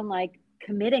or even like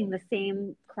committing the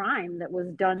same crime that was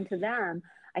done to them,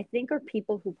 I think are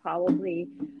people who probably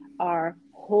are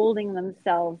holding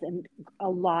themselves in a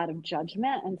lot of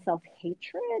judgment and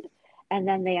self-hatred, and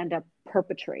then they end up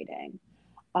perpetrating,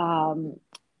 um,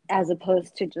 as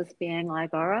opposed to just being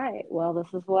like, all right, well, this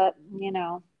is what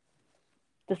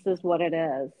it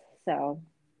is, so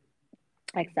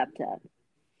I accept it.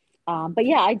 But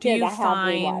yeah, Do you I have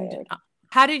find,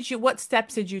 rewired. what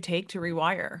steps did you take to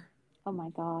rewire? Oh my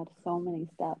God, so many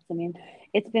steps. I mean,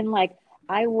 it's been like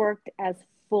I worked as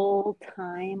full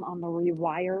time on the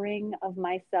rewiring of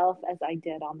myself as I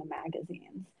did on the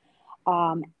magazines.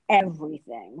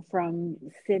 Everything from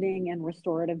sitting in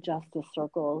restorative justice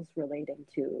circles relating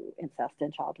to incest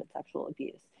and childhood sexual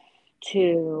abuse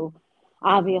to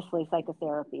obviously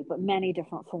psychotherapy, but many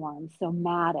different forms,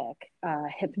 somatic,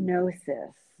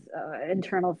 hypnosis,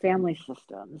 internal family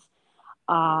systems.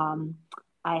 Um,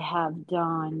 I have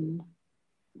done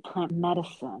plant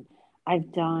medicine.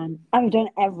 I've done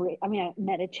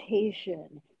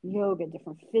meditation, yoga,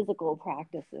 different physical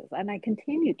practices, and I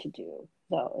continue to do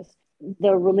those.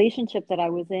 The relationship that I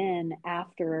was in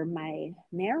after my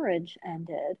marriage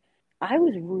ended, I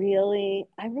really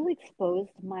exposed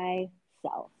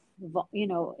myself,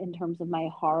 in terms of my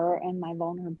horror and my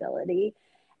vulnerability.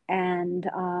 And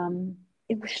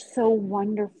it was so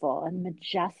wonderful and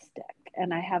majestic.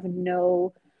 And I have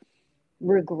no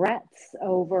regrets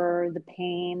over the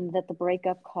pain that the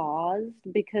breakup caused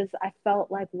because I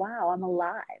felt like, wow, I'm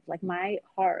alive. Like my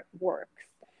heart works.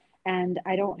 And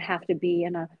I don't have to be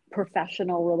in a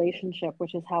professional relationship,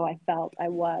 which is how I felt I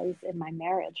was in my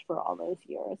marriage for all those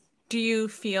years. Do you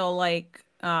feel like,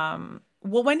 well,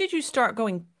 when did you start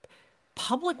going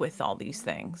public with all these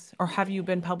things? Or have you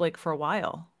been public for a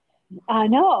while?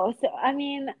 No, so I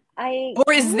mean, I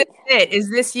Or I is this would it? Is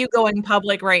this you going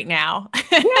public right now?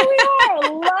 here we are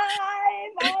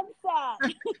live on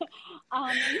set.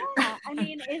 Yeah, I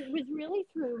mean, it was really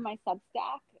through my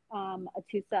Substack,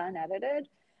 Atoosa Unedited.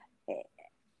 It,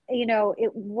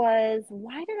 it was,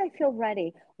 why did I feel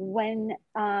ready? When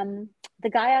the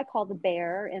guy I call the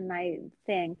bear in my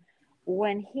thing,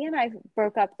 when he and I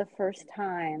broke up the first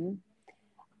time,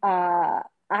 uh,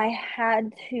 I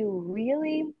had to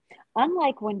really,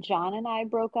 unlike when John and I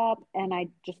broke up and I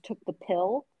just took the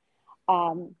pill,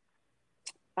 um,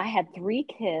 I had three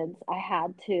kids I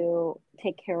had to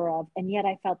take care of, and yet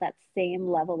I felt that same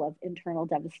level of internal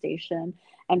devastation.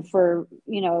 And for,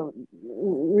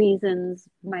 reasons,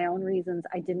 my own reasons,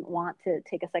 I didn't want to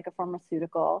take a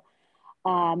psychopharmaceutical.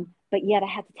 But yet I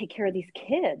had to take care of these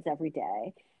kids every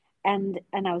day, and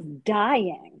I was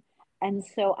dying. And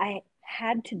so I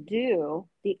had to do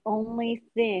the only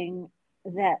thing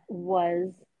that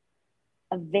was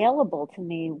available to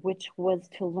me, which was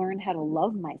to learn how to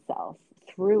love myself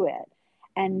through it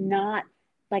and not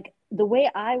like the way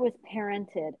I was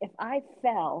parented. If I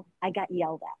fell, I got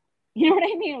yelled at. You know what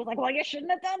I mean? It was like, well, you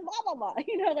shouldn't have done blah, blah,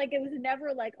 blah. Like it was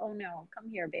never like, oh no, come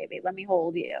here, baby. Let me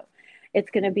hold you. It's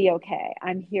going to be okay.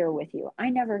 I'm here with you. I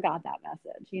never got that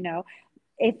message.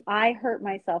 If I hurt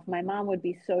myself, my mom would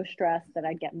be so stressed that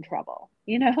I'd get in trouble.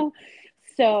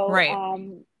 So, Right.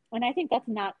 and I think that's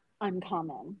not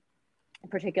uncommon,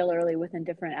 particularly within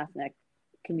different ethnic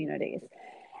communities.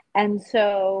 And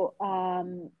so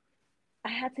I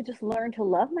had to just learn to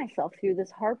love myself through this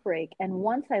heartbreak. And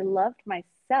once I loved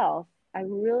myself, I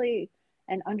really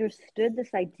and understood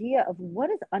this idea of what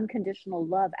does unconditional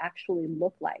love actually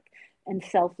look like and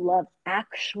self-love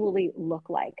actually look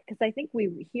like. Because I think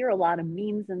we hear a lot of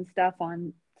memes and stuff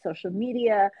on social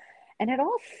media, and it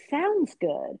all sounds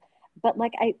good. But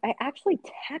like I actually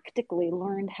tactically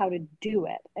learned how to do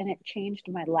it, and it changed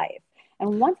my life.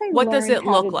 And once I What does learned it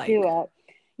how to look do like? it,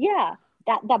 yeah,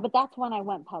 but that's when I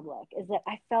went public, is that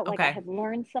I felt like I Okay. had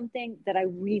learned something that I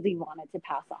really wanted to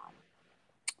pass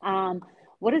on.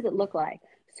 What does it look like?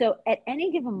 So at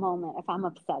any given moment, if I'm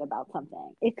upset about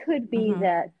something, Hmm. it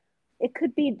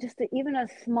could be just even a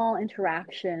small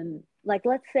interaction. Like,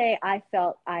 let's say I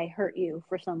felt I hurt you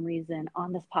for some reason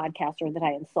on this podcast, or that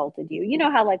I insulted you. You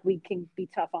know how like we can be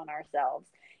tough on ourselves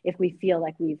if we feel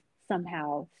like we've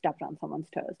somehow stepped on someone's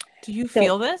toes. Do you So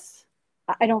feel this?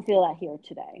 I don't feel that here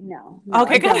today. No, no, I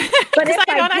Okay, good. don't. But Because if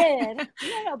I I don't. did,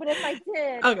 no, but if I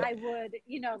did, Okay. I would,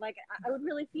 like I would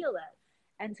really feel it.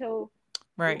 And so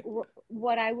Right.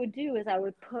 what I would do is I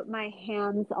would put my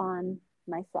hands on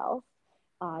myself,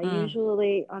 Mm.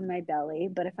 usually on my belly.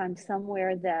 But if I'm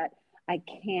somewhere that I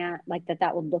can't, like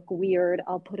that would look weird,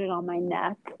 I'll put it on my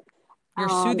neck. You're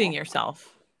Um, soothing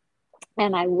yourself.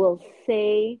 and I will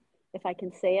say, if I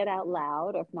can say it out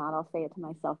loud. If not, I'll say it to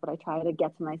myself. But I try to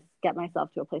get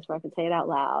myself to a place where I can say it out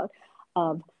loud.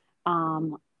 Of,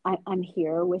 I'm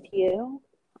here with you.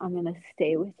 I'm going to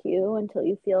stay with you until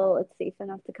you feel it's safe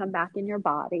enough to come back in your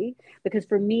body. Because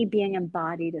for me, being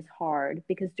embodied is hard.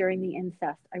 Because during the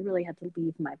incest, I really had to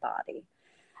leave my body.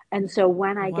 And so Wow.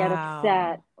 when I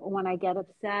get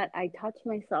upset, I touch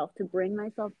myself to bring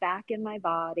myself back in my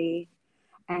body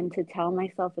and to tell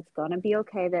myself it's going to be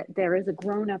okay, that there is a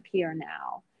grown up here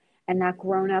now. And that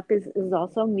grown up is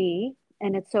also me.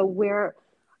 And it's so where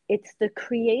it's the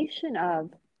creation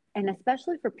of, and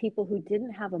especially for people who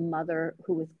didn't have a mother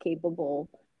who was capable,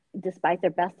 despite their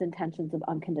best intentions, of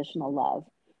unconditional love,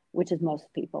 which is most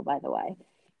people, by the way,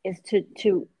 is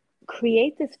to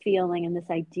create this feeling and this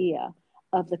idea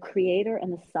of the creator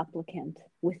and the supplicant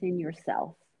within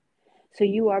yourself. So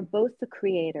you are both the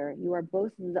creator, you are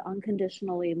both the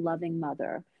unconditionally loving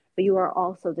mother, but you are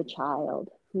also the child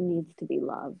who needs to be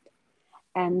loved.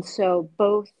 And so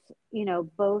both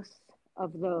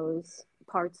of those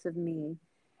parts of me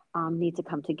need to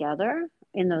come together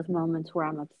in those moments where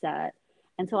I'm upset.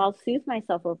 And so I'll soothe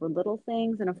myself over little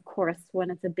things. And of course, when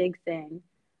it's a big thing,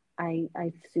 I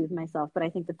soothe myself. But I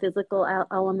think the physical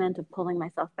element of pulling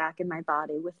myself back in my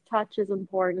body with touch is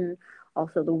important.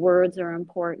 Also, the words are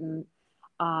important.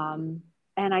 And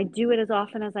I do it as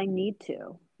often as I need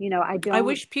to. I I don't.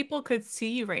 wish people could see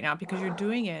you right now because you're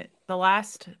doing it the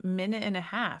last minute and a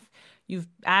half.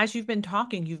 As you've been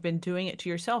talking, you've been doing it to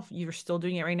yourself. You're still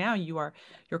doing it right now. You're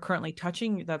currently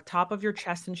touching the top of your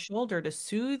chest and shoulder to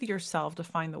soothe yourself, to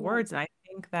find the Yeah. words. And I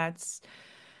think that's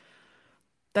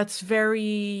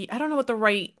very, I don't know what the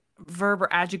right verb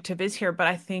or adjective is here, but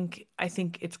I think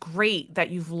it's great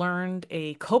that you've learned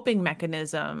a coping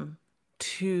mechanism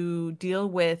to deal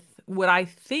with what I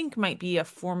think might be a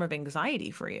form of anxiety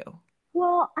for you.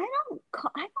 Well, I don't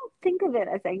think of it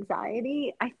as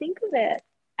anxiety. I think of it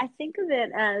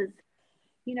as,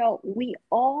 we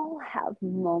all have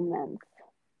moments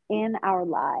in our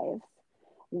lives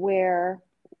where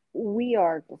we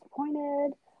are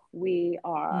disappointed, we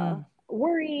are Mm,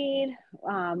 worried,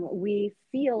 we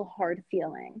feel hard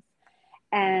feelings.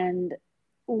 And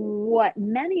what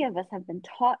many of us have been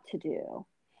taught to do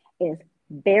is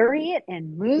bury it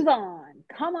and move on.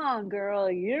 Come on, girl,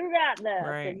 you got this,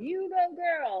 right, and you go,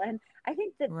 girl. And I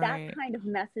think that that right. kind of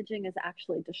messaging is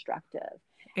actually destructive.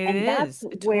 It And that's is.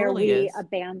 It where totally we is.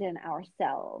 abandon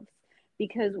ourselves.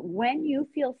 Because when you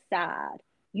feel sad,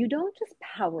 you don't just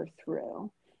power through,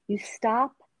 you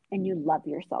stop and you love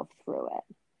yourself through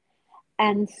it.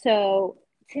 And so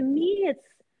to me, it's,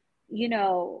 you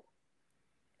know,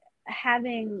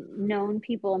 having known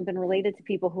people and been related to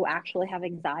people who actually have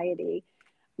anxiety,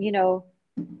 you know,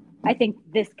 I think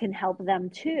this can help them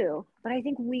too. But I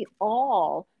think we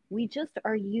just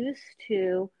are used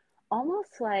to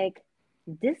almost like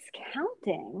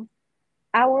discounting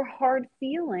our hard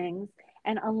feelings.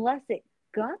 And unless it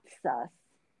guts us,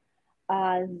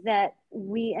 and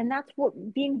that's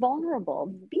what being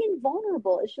vulnerable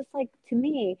is just like, to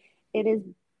me, it is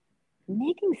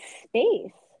making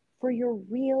space for your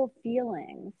real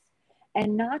feelings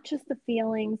and not just the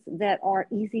feelings that are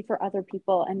easy for other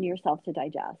people and yourself to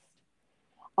digest.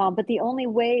 But the only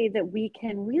way that we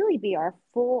can really be our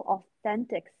full,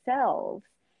 authentic selves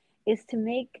is to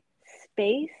make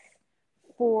space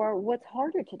for what's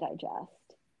harder to digest,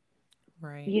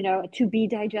 Right. to be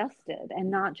digested and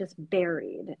not just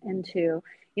buried into,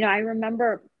 I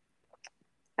remember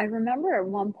at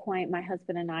one point my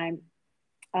husband and I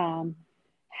um,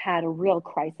 had a real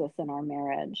crisis in our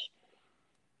marriage.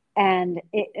 And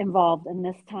it involved, and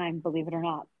this time, believe it or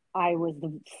not, I was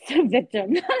the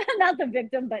victim, not the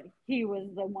victim, but he was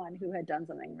the one who had done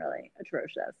something really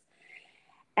atrocious.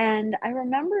 And I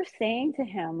remember saying to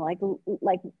him,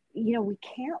 we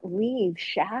can't leave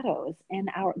shadows in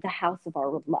the house of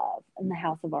our love, in the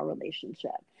house of our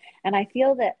relationship. And I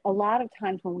feel that a lot of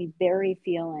times when we bury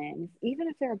feelings, even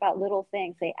if they're about little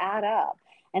things, they add up.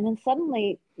 And then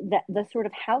suddenly the sort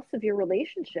of house of your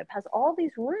relationship has all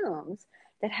these rooms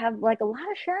that have like a lot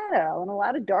of shadow and a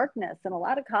lot of darkness and a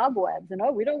lot of cobwebs, and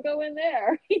oh, we don't go in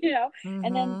there,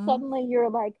 and then Mm-hmm. suddenly you're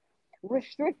like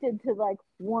restricted to like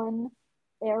one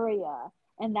area,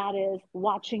 and that is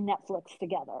watching Netflix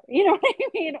together. You know what I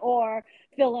mean? Or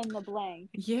fill in the blank.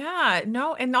 Yeah,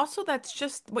 no, and also that's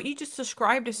just what you just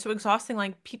described is so exhausting.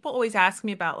 Like people always ask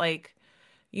me about like,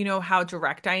 how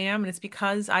direct I am, and it's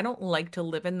because I don't like to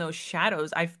live in those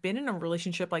shadows. I've been in a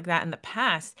relationship like that in the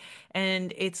past,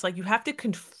 and it's like you have to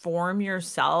conform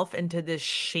yourself into this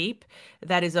shape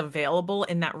that is available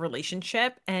in that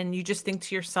relationship, and you just think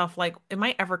to yourself like, am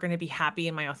I ever going to be happy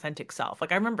in my authentic self?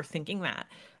 Like I remember thinking that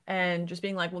and just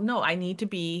being like, well, no, I need to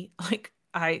be like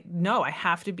I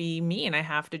have to be me and I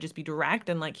have to just be direct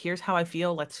and like here's how I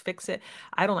feel, let's fix it.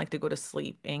 I don't like to go to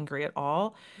sleep angry at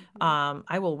all. Mm-hmm.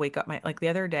 I will wake up like the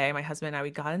other day, my husband and I, we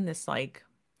got in this like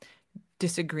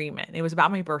disagreement. It was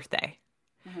about my birthday.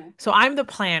 Uh-huh. So I'm the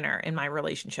planner in my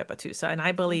relationship, Atoosa, and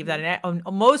I believe that Mm-hmm.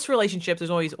 in most relationships there's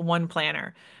always one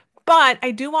planner. But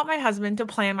I do want my husband to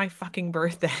plan my fucking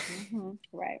birthday. Mm-hmm.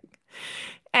 Right.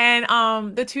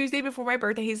 And the Tuesday before my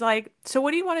birthday, he's like, "So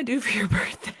what do you want to do for your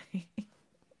birthday?"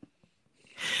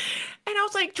 And I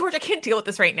was like, George, I can't deal with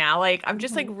this right now. Like, I'm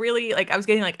just like Mm-hmm. really like I was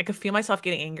getting like I could feel myself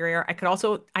getting angrier.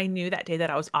 I knew that day that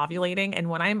I was ovulating, and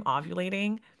when I'm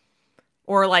ovulating,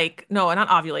 or like, no, not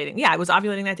ovulating. Yeah, I was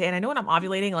ovulating that day. And I know when I'm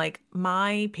ovulating, like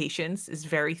my patience is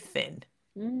very thin.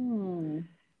 Mm.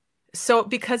 So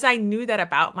because I knew that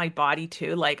about my body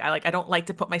too, I don't like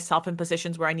to put myself in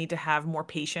positions where I need to have more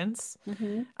patience.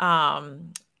 Mm-hmm.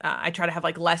 I try to have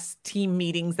like less team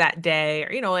meetings that day,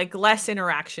 or like less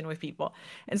interaction with people.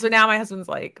 And so now my husband's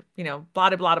like, blah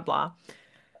blah blah blah.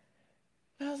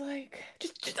 I was like,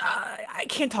 I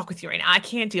can't talk with you right now. I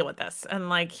can't deal with this. And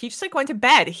like, he just like went to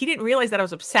bed. He didn't realize that I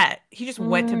was upset. He just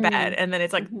went to bed. Mm. And then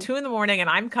it's like Mm-hmm. 2 in the morning and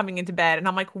I'm coming into bed and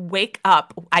I'm like, wake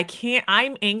up.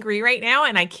 I'm angry right now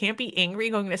and I can't be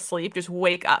angry going to sleep. Just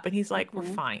wake up. And he's like, we're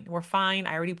Mm-hmm. fine. We're fine.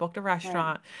 I already booked a Right.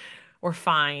 restaurant. We're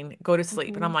fine. Go to sleep.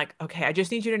 And Mm-hmm. I'm like, okay, I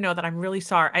just need you to know that I'm really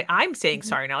sorry. I'm saying Mm-hmm.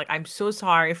 sorry now. Like, I'm so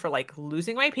sorry for like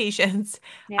losing my patience.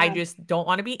 I Yeah. just don't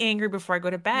want to be angry before I go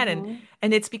to bed. Mm-hmm.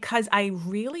 And it's because I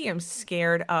really am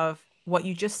scared of what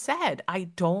you just said. I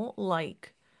don't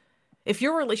like, if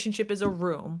your relationship is a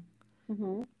room,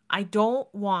 Mm-hmm. I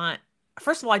don't want,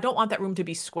 first of all, I don't want that room to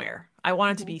be square. I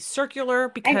want it to Mm-hmm. be circular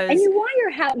And because, you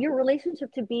want your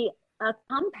relationship to be a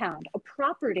compound, a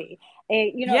property,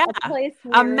 yeah, a place a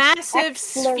where massive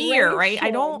sphere, right? I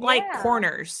exploration. don't like Yeah.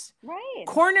 corners. Right.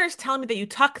 Corners tell me that you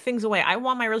tuck things away. I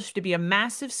want my relationship to be a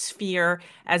massive sphere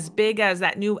as Mm-hmm. big as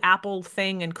that new Apple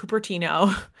thing in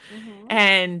Cupertino. Mm-hmm.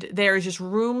 And there's just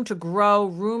room to grow,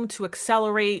 room to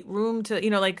accelerate, room to,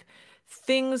 like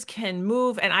things can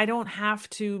move and I don't have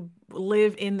to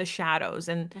live in the shadows.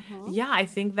 And Mm-hmm. yeah, I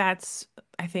think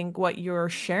what you're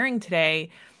sharing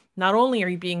today, not only are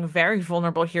you being very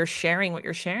vulnerable here, sharing what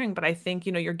you're sharing, but I think,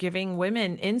 you're giving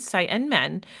women insight and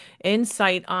men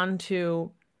insight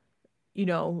onto, you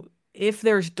know, if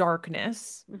there's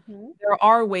darkness, Mm-hmm. there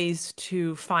are ways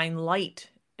to find light.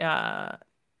 Uh,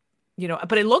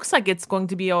 but it looks like it's going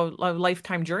to be a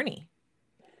lifetime journey.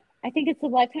 I think it's a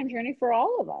lifetime journey for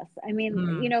all of us. I mean,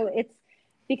 Mm, it's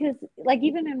because, like,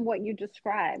 even in what you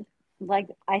described, like,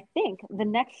 I think the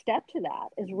next step to that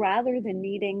is, rather than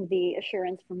needing the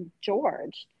assurance from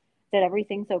George that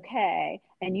everything's okay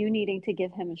and you needing to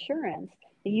give him assurance,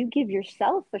 that you give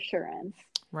yourself assurance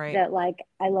right, that, like,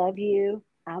 I love you,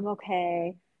 I'm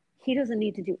okay. He doesn't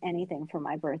need to do anything for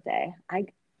my birthday.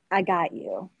 I got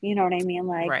you. You know what I mean?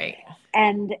 Like, right.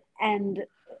 and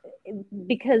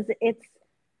because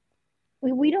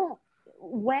we don't,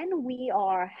 when we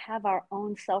are have our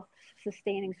own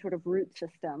self-sustaining sort of root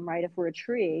system, right? If we're a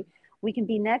tree, we can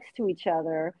be next to each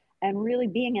other and really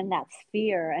being in that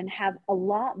sphere and have a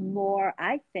lot more,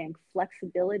 I think,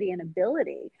 flexibility and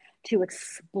ability to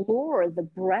explore the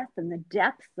breadth and the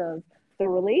depth of the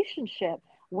relationship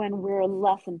when we're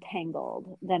less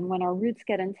entangled. Than when our roots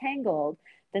get entangled,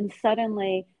 then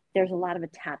suddenly there's a lot of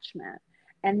attachment.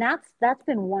 And that's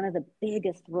been one of the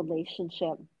biggest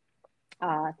relationship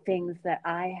things that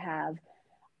I have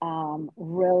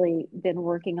really been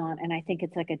working on. And I think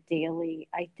it's like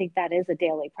I think that is a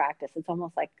daily practice. It's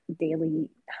almost like daily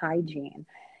hygiene,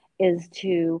 is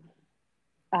to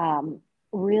um,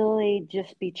 really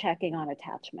just be checking on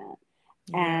attachment.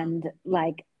 Yeah. And,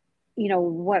 like,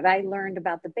 what I learned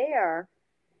about the bear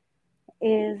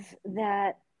is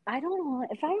that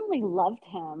if I only loved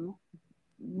him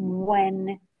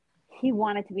when he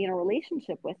wanted to be in a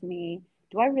relationship with me,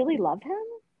 do I really love him?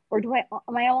 Or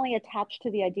am I only attached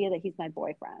to the idea that he's my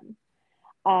boyfriend?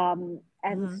 And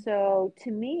Hmm. so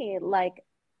to me, like,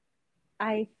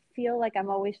 I feel like I'm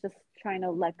always just trying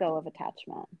to let go of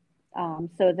attachment,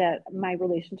 so that my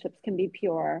relationships can be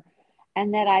pure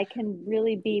and that I can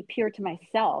really be pure to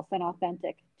myself and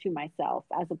authentic to myself,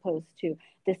 as opposed to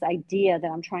this idea that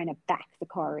I'm trying to back the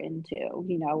car into,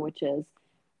 which is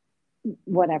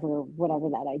whatever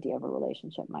that idea of a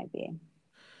relationship might be.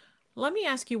 Let me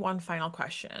ask you one final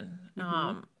question.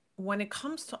 Hmm. When it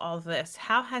comes to all this,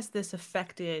 how has this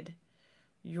affected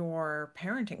your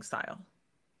parenting style?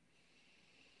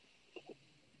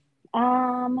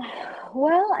 Um,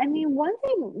 well, I mean,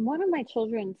 one of my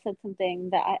children said something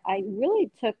that I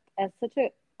really took as such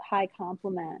a high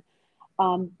compliment,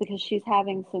 because she's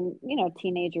having some,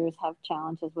 teenagers have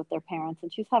challenges with their parents,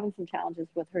 and she's having some challenges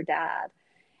with her dad.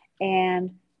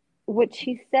 And what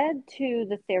she said to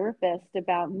the therapist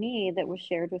about me, that was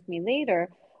shared with me later,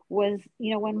 was,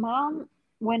 when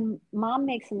mom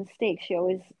makes a mistake, she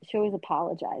always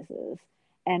apologizes,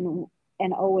 and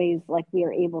always, like, we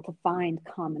are able to find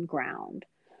common ground.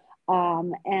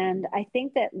 And I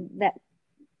think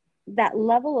that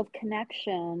level of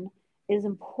connection is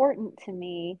important to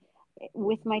me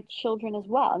with my children as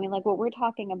well. I mean, like, what we're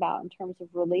talking about in terms of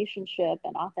relationship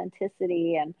and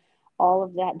authenticity and all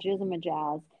of that jism and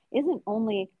jazz isn't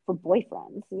only for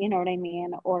boyfriends, you know what I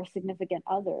mean, or significant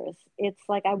others. It's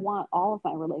like I want all of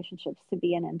my relationships to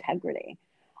be in integrity.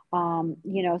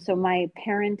 So my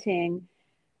parenting,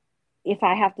 if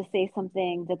I have to say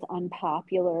something that's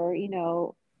unpopular,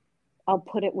 I'll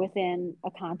put it within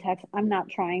a context. I'm not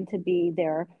trying to be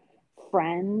their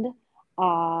friend,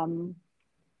 um,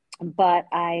 but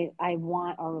I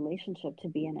want our relationship to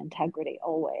be in integrity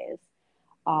always.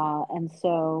 And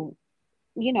so,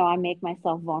 I make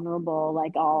myself vulnerable.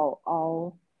 Like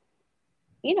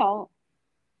you know,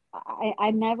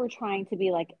 I'm never trying to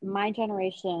be like my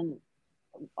generation.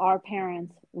 Our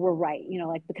parents were right,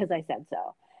 like because I said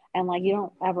so, and like you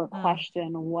don't ever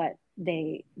question what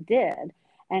they did.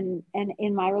 And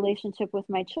in my relationship with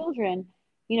my children,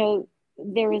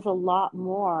 there is a lot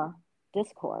more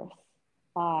discourse,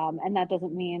 and that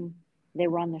doesn't mean they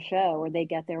run the show or they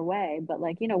get their way, but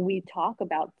like we talk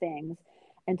about things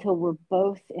until we're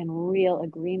both in real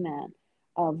agreement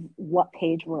of what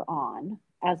page we're on,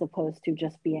 as opposed to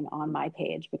just being on my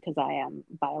page because I am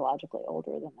biologically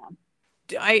older than them.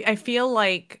 I feel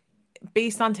like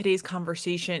based on today's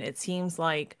conversation, it seems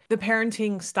like the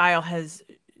parenting style has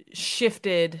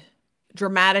shifted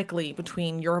dramatically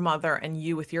between your mother and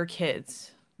you with your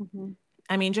kids. Mm-hmm.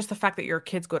 I mean, just the fact that your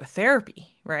kids go to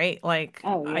therapy, right? Like,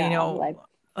 oh, yeah.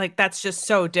 Like that's just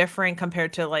so different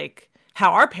compared to like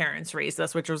how our parents raised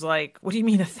us, which was like, what do you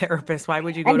mean a therapist? Why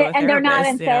would you go to a therapist? And they're not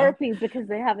in therapy because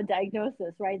they have a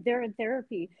diagnosis, right? They're in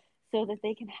therapy so that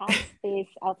they can have space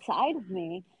outside of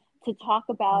me to talk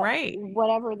about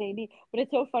whatever they need. But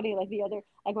it's so funny, like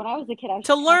when I was a kid, I was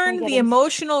to learn the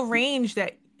emotional range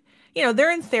that,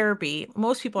 they're in therapy.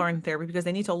 Most people are in therapy because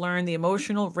they need to learn the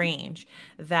emotional range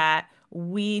that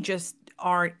we just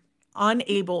are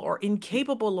unable or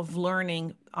incapable of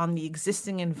learning on the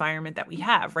existing environment that we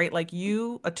have, right? Like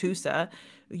you, Atoosa,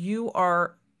 you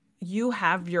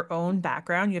have your own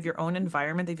background, you have your own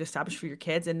environment that you've established for your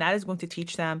kids, and that is going to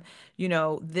teach them,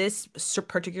 this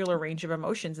particular range of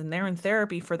emotions, and they're in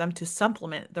therapy for them to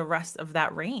supplement the rest of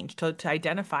that range to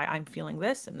identify, I'm feeling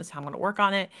this, and this is how I'm going to work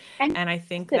on it. And I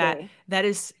think that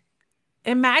is,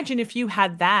 imagine if you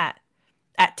had that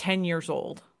at 10 years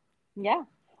old. Yeah.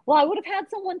 Well, I would have had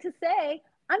someone to say,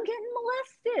 I'm getting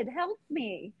molested, help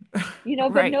me,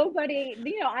 but nobody,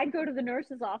 I'd go to the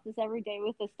nurse's office every day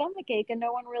with a stomach ache and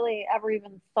no one really ever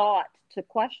even thought to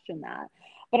question that.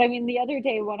 But I mean, the other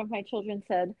day, one of my children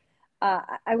said,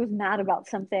 I was mad about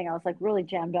something. I was like really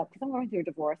jammed up because I'm going through a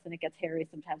divorce and it gets hairy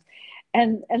sometimes.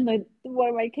 And one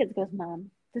of my kids goes, Mom,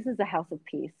 this is a house of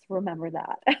peace. Remember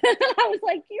that. I was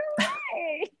like, you're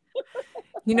right.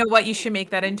 You know what? You should make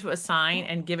that into a sign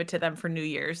and give it to them for New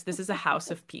Year's. This is a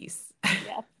house of peace.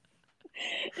 Yes.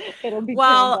 It'll be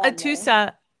well,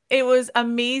 Atoosa, it was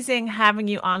amazing having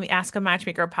you on the Ask a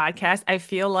Matchmaker podcast. I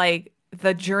feel like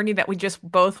the journey that we just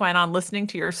both went on listening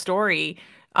to your story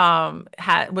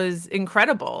was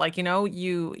incredible. Like, thank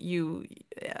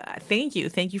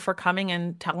you for coming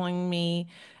and telling me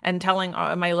and telling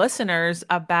my listeners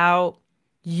about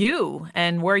you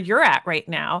and where you're at right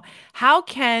now. How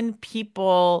can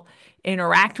people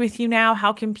interact with you now?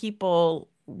 How can people,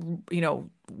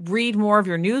 read more of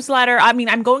your newsletter? I mean,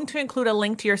 I'm going to include a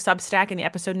link to your Substack in the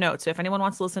episode notes. So if anyone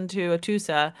wants to listen to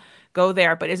Atoosa, go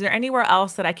there. But is there anywhere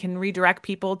else that I can redirect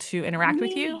people to interact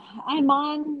with you? I'm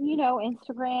on,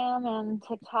 Instagram and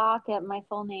TikTok at my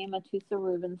full name, Atoosa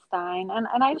Rubenstein.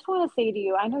 And I just want to say to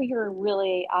you, I know you're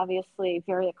really obviously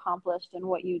very accomplished in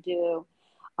what you do.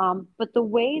 But the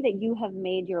way that you have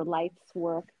made your life's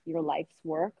work,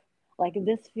 like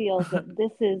this feels that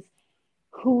this is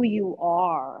who you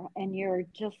are, and you're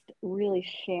just really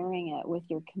sharing it with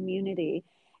your community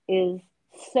is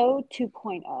so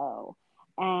 2.0.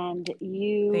 And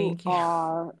you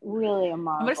are really a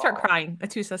marvel. I'm going to start crying.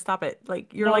 Atoosa, stop it.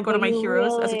 Like, you're like one of my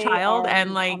heroes really as a child.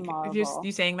 And like, just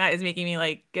you saying that is making me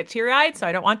like get teary-eyed. So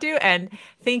I don't want to. And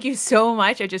thank you so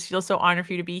much. I just feel so honored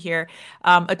for you to be here.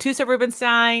 Atoosa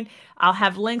Rubenstein. I'll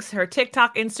have links to her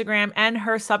TikTok, Instagram, and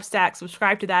her Substack.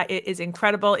 Subscribe to that. It is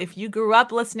incredible. If you grew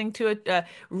up listening to it,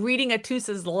 reading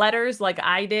Atoosa's letters like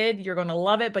I did, you're going to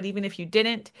love it. But even if you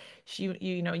didn't,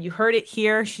 you heard it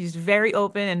here. She's very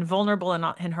open and vulnerable in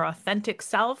her authentic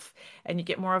self. And you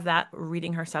get more of that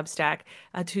reading her Substack.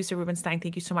 Atoosa Rubenstein,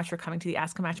 thank you so much for coming to the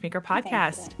Ask a Matchmaker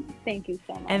podcast. Thank you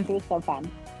so much. It was so fun.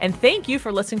 And thank you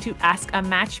for listening to Ask a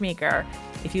Matchmaker.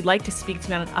 If you'd like to speak to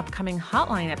me on an upcoming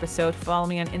hotline episode, follow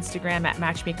me on Instagram at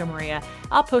Matchmaker Maria.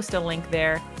 I'll post a link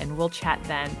there and we'll chat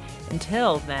then.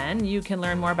 Until then, you can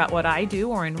learn more about what I do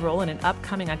or enroll in an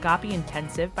upcoming Agape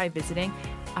intensive by visiting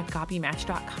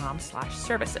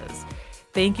agapematch.com/services.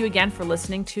 Thank you again for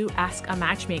listening to Ask a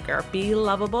Matchmaker. Be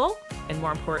lovable and,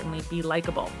 more importantly, be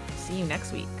likable. See you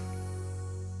next week.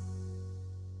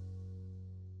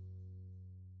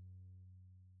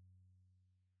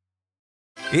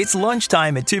 It's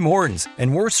lunchtime at Tim Hortons,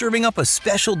 and we're serving up a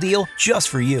special deal just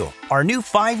for you. Our new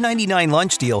 $5.99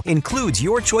 lunch deal includes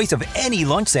your choice of any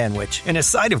lunch sandwich and a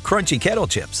side of crunchy kettle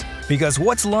chips. Because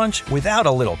what's lunch without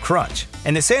a little crunch?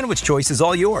 And the sandwich choice is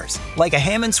all yours, like a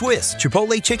ham and Swiss,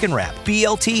 Chipotle chicken wrap,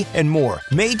 BLT, and more,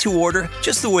 made to order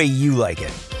just the way you like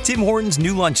it. Tim Hortons'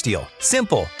 new lunch deal.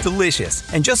 Simple,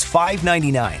 delicious, and just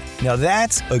 $5.99. Now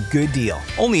that's a good deal.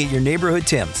 Only at your neighborhood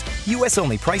Tim's. U.S.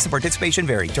 only. Price and participation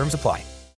vary. Terms apply.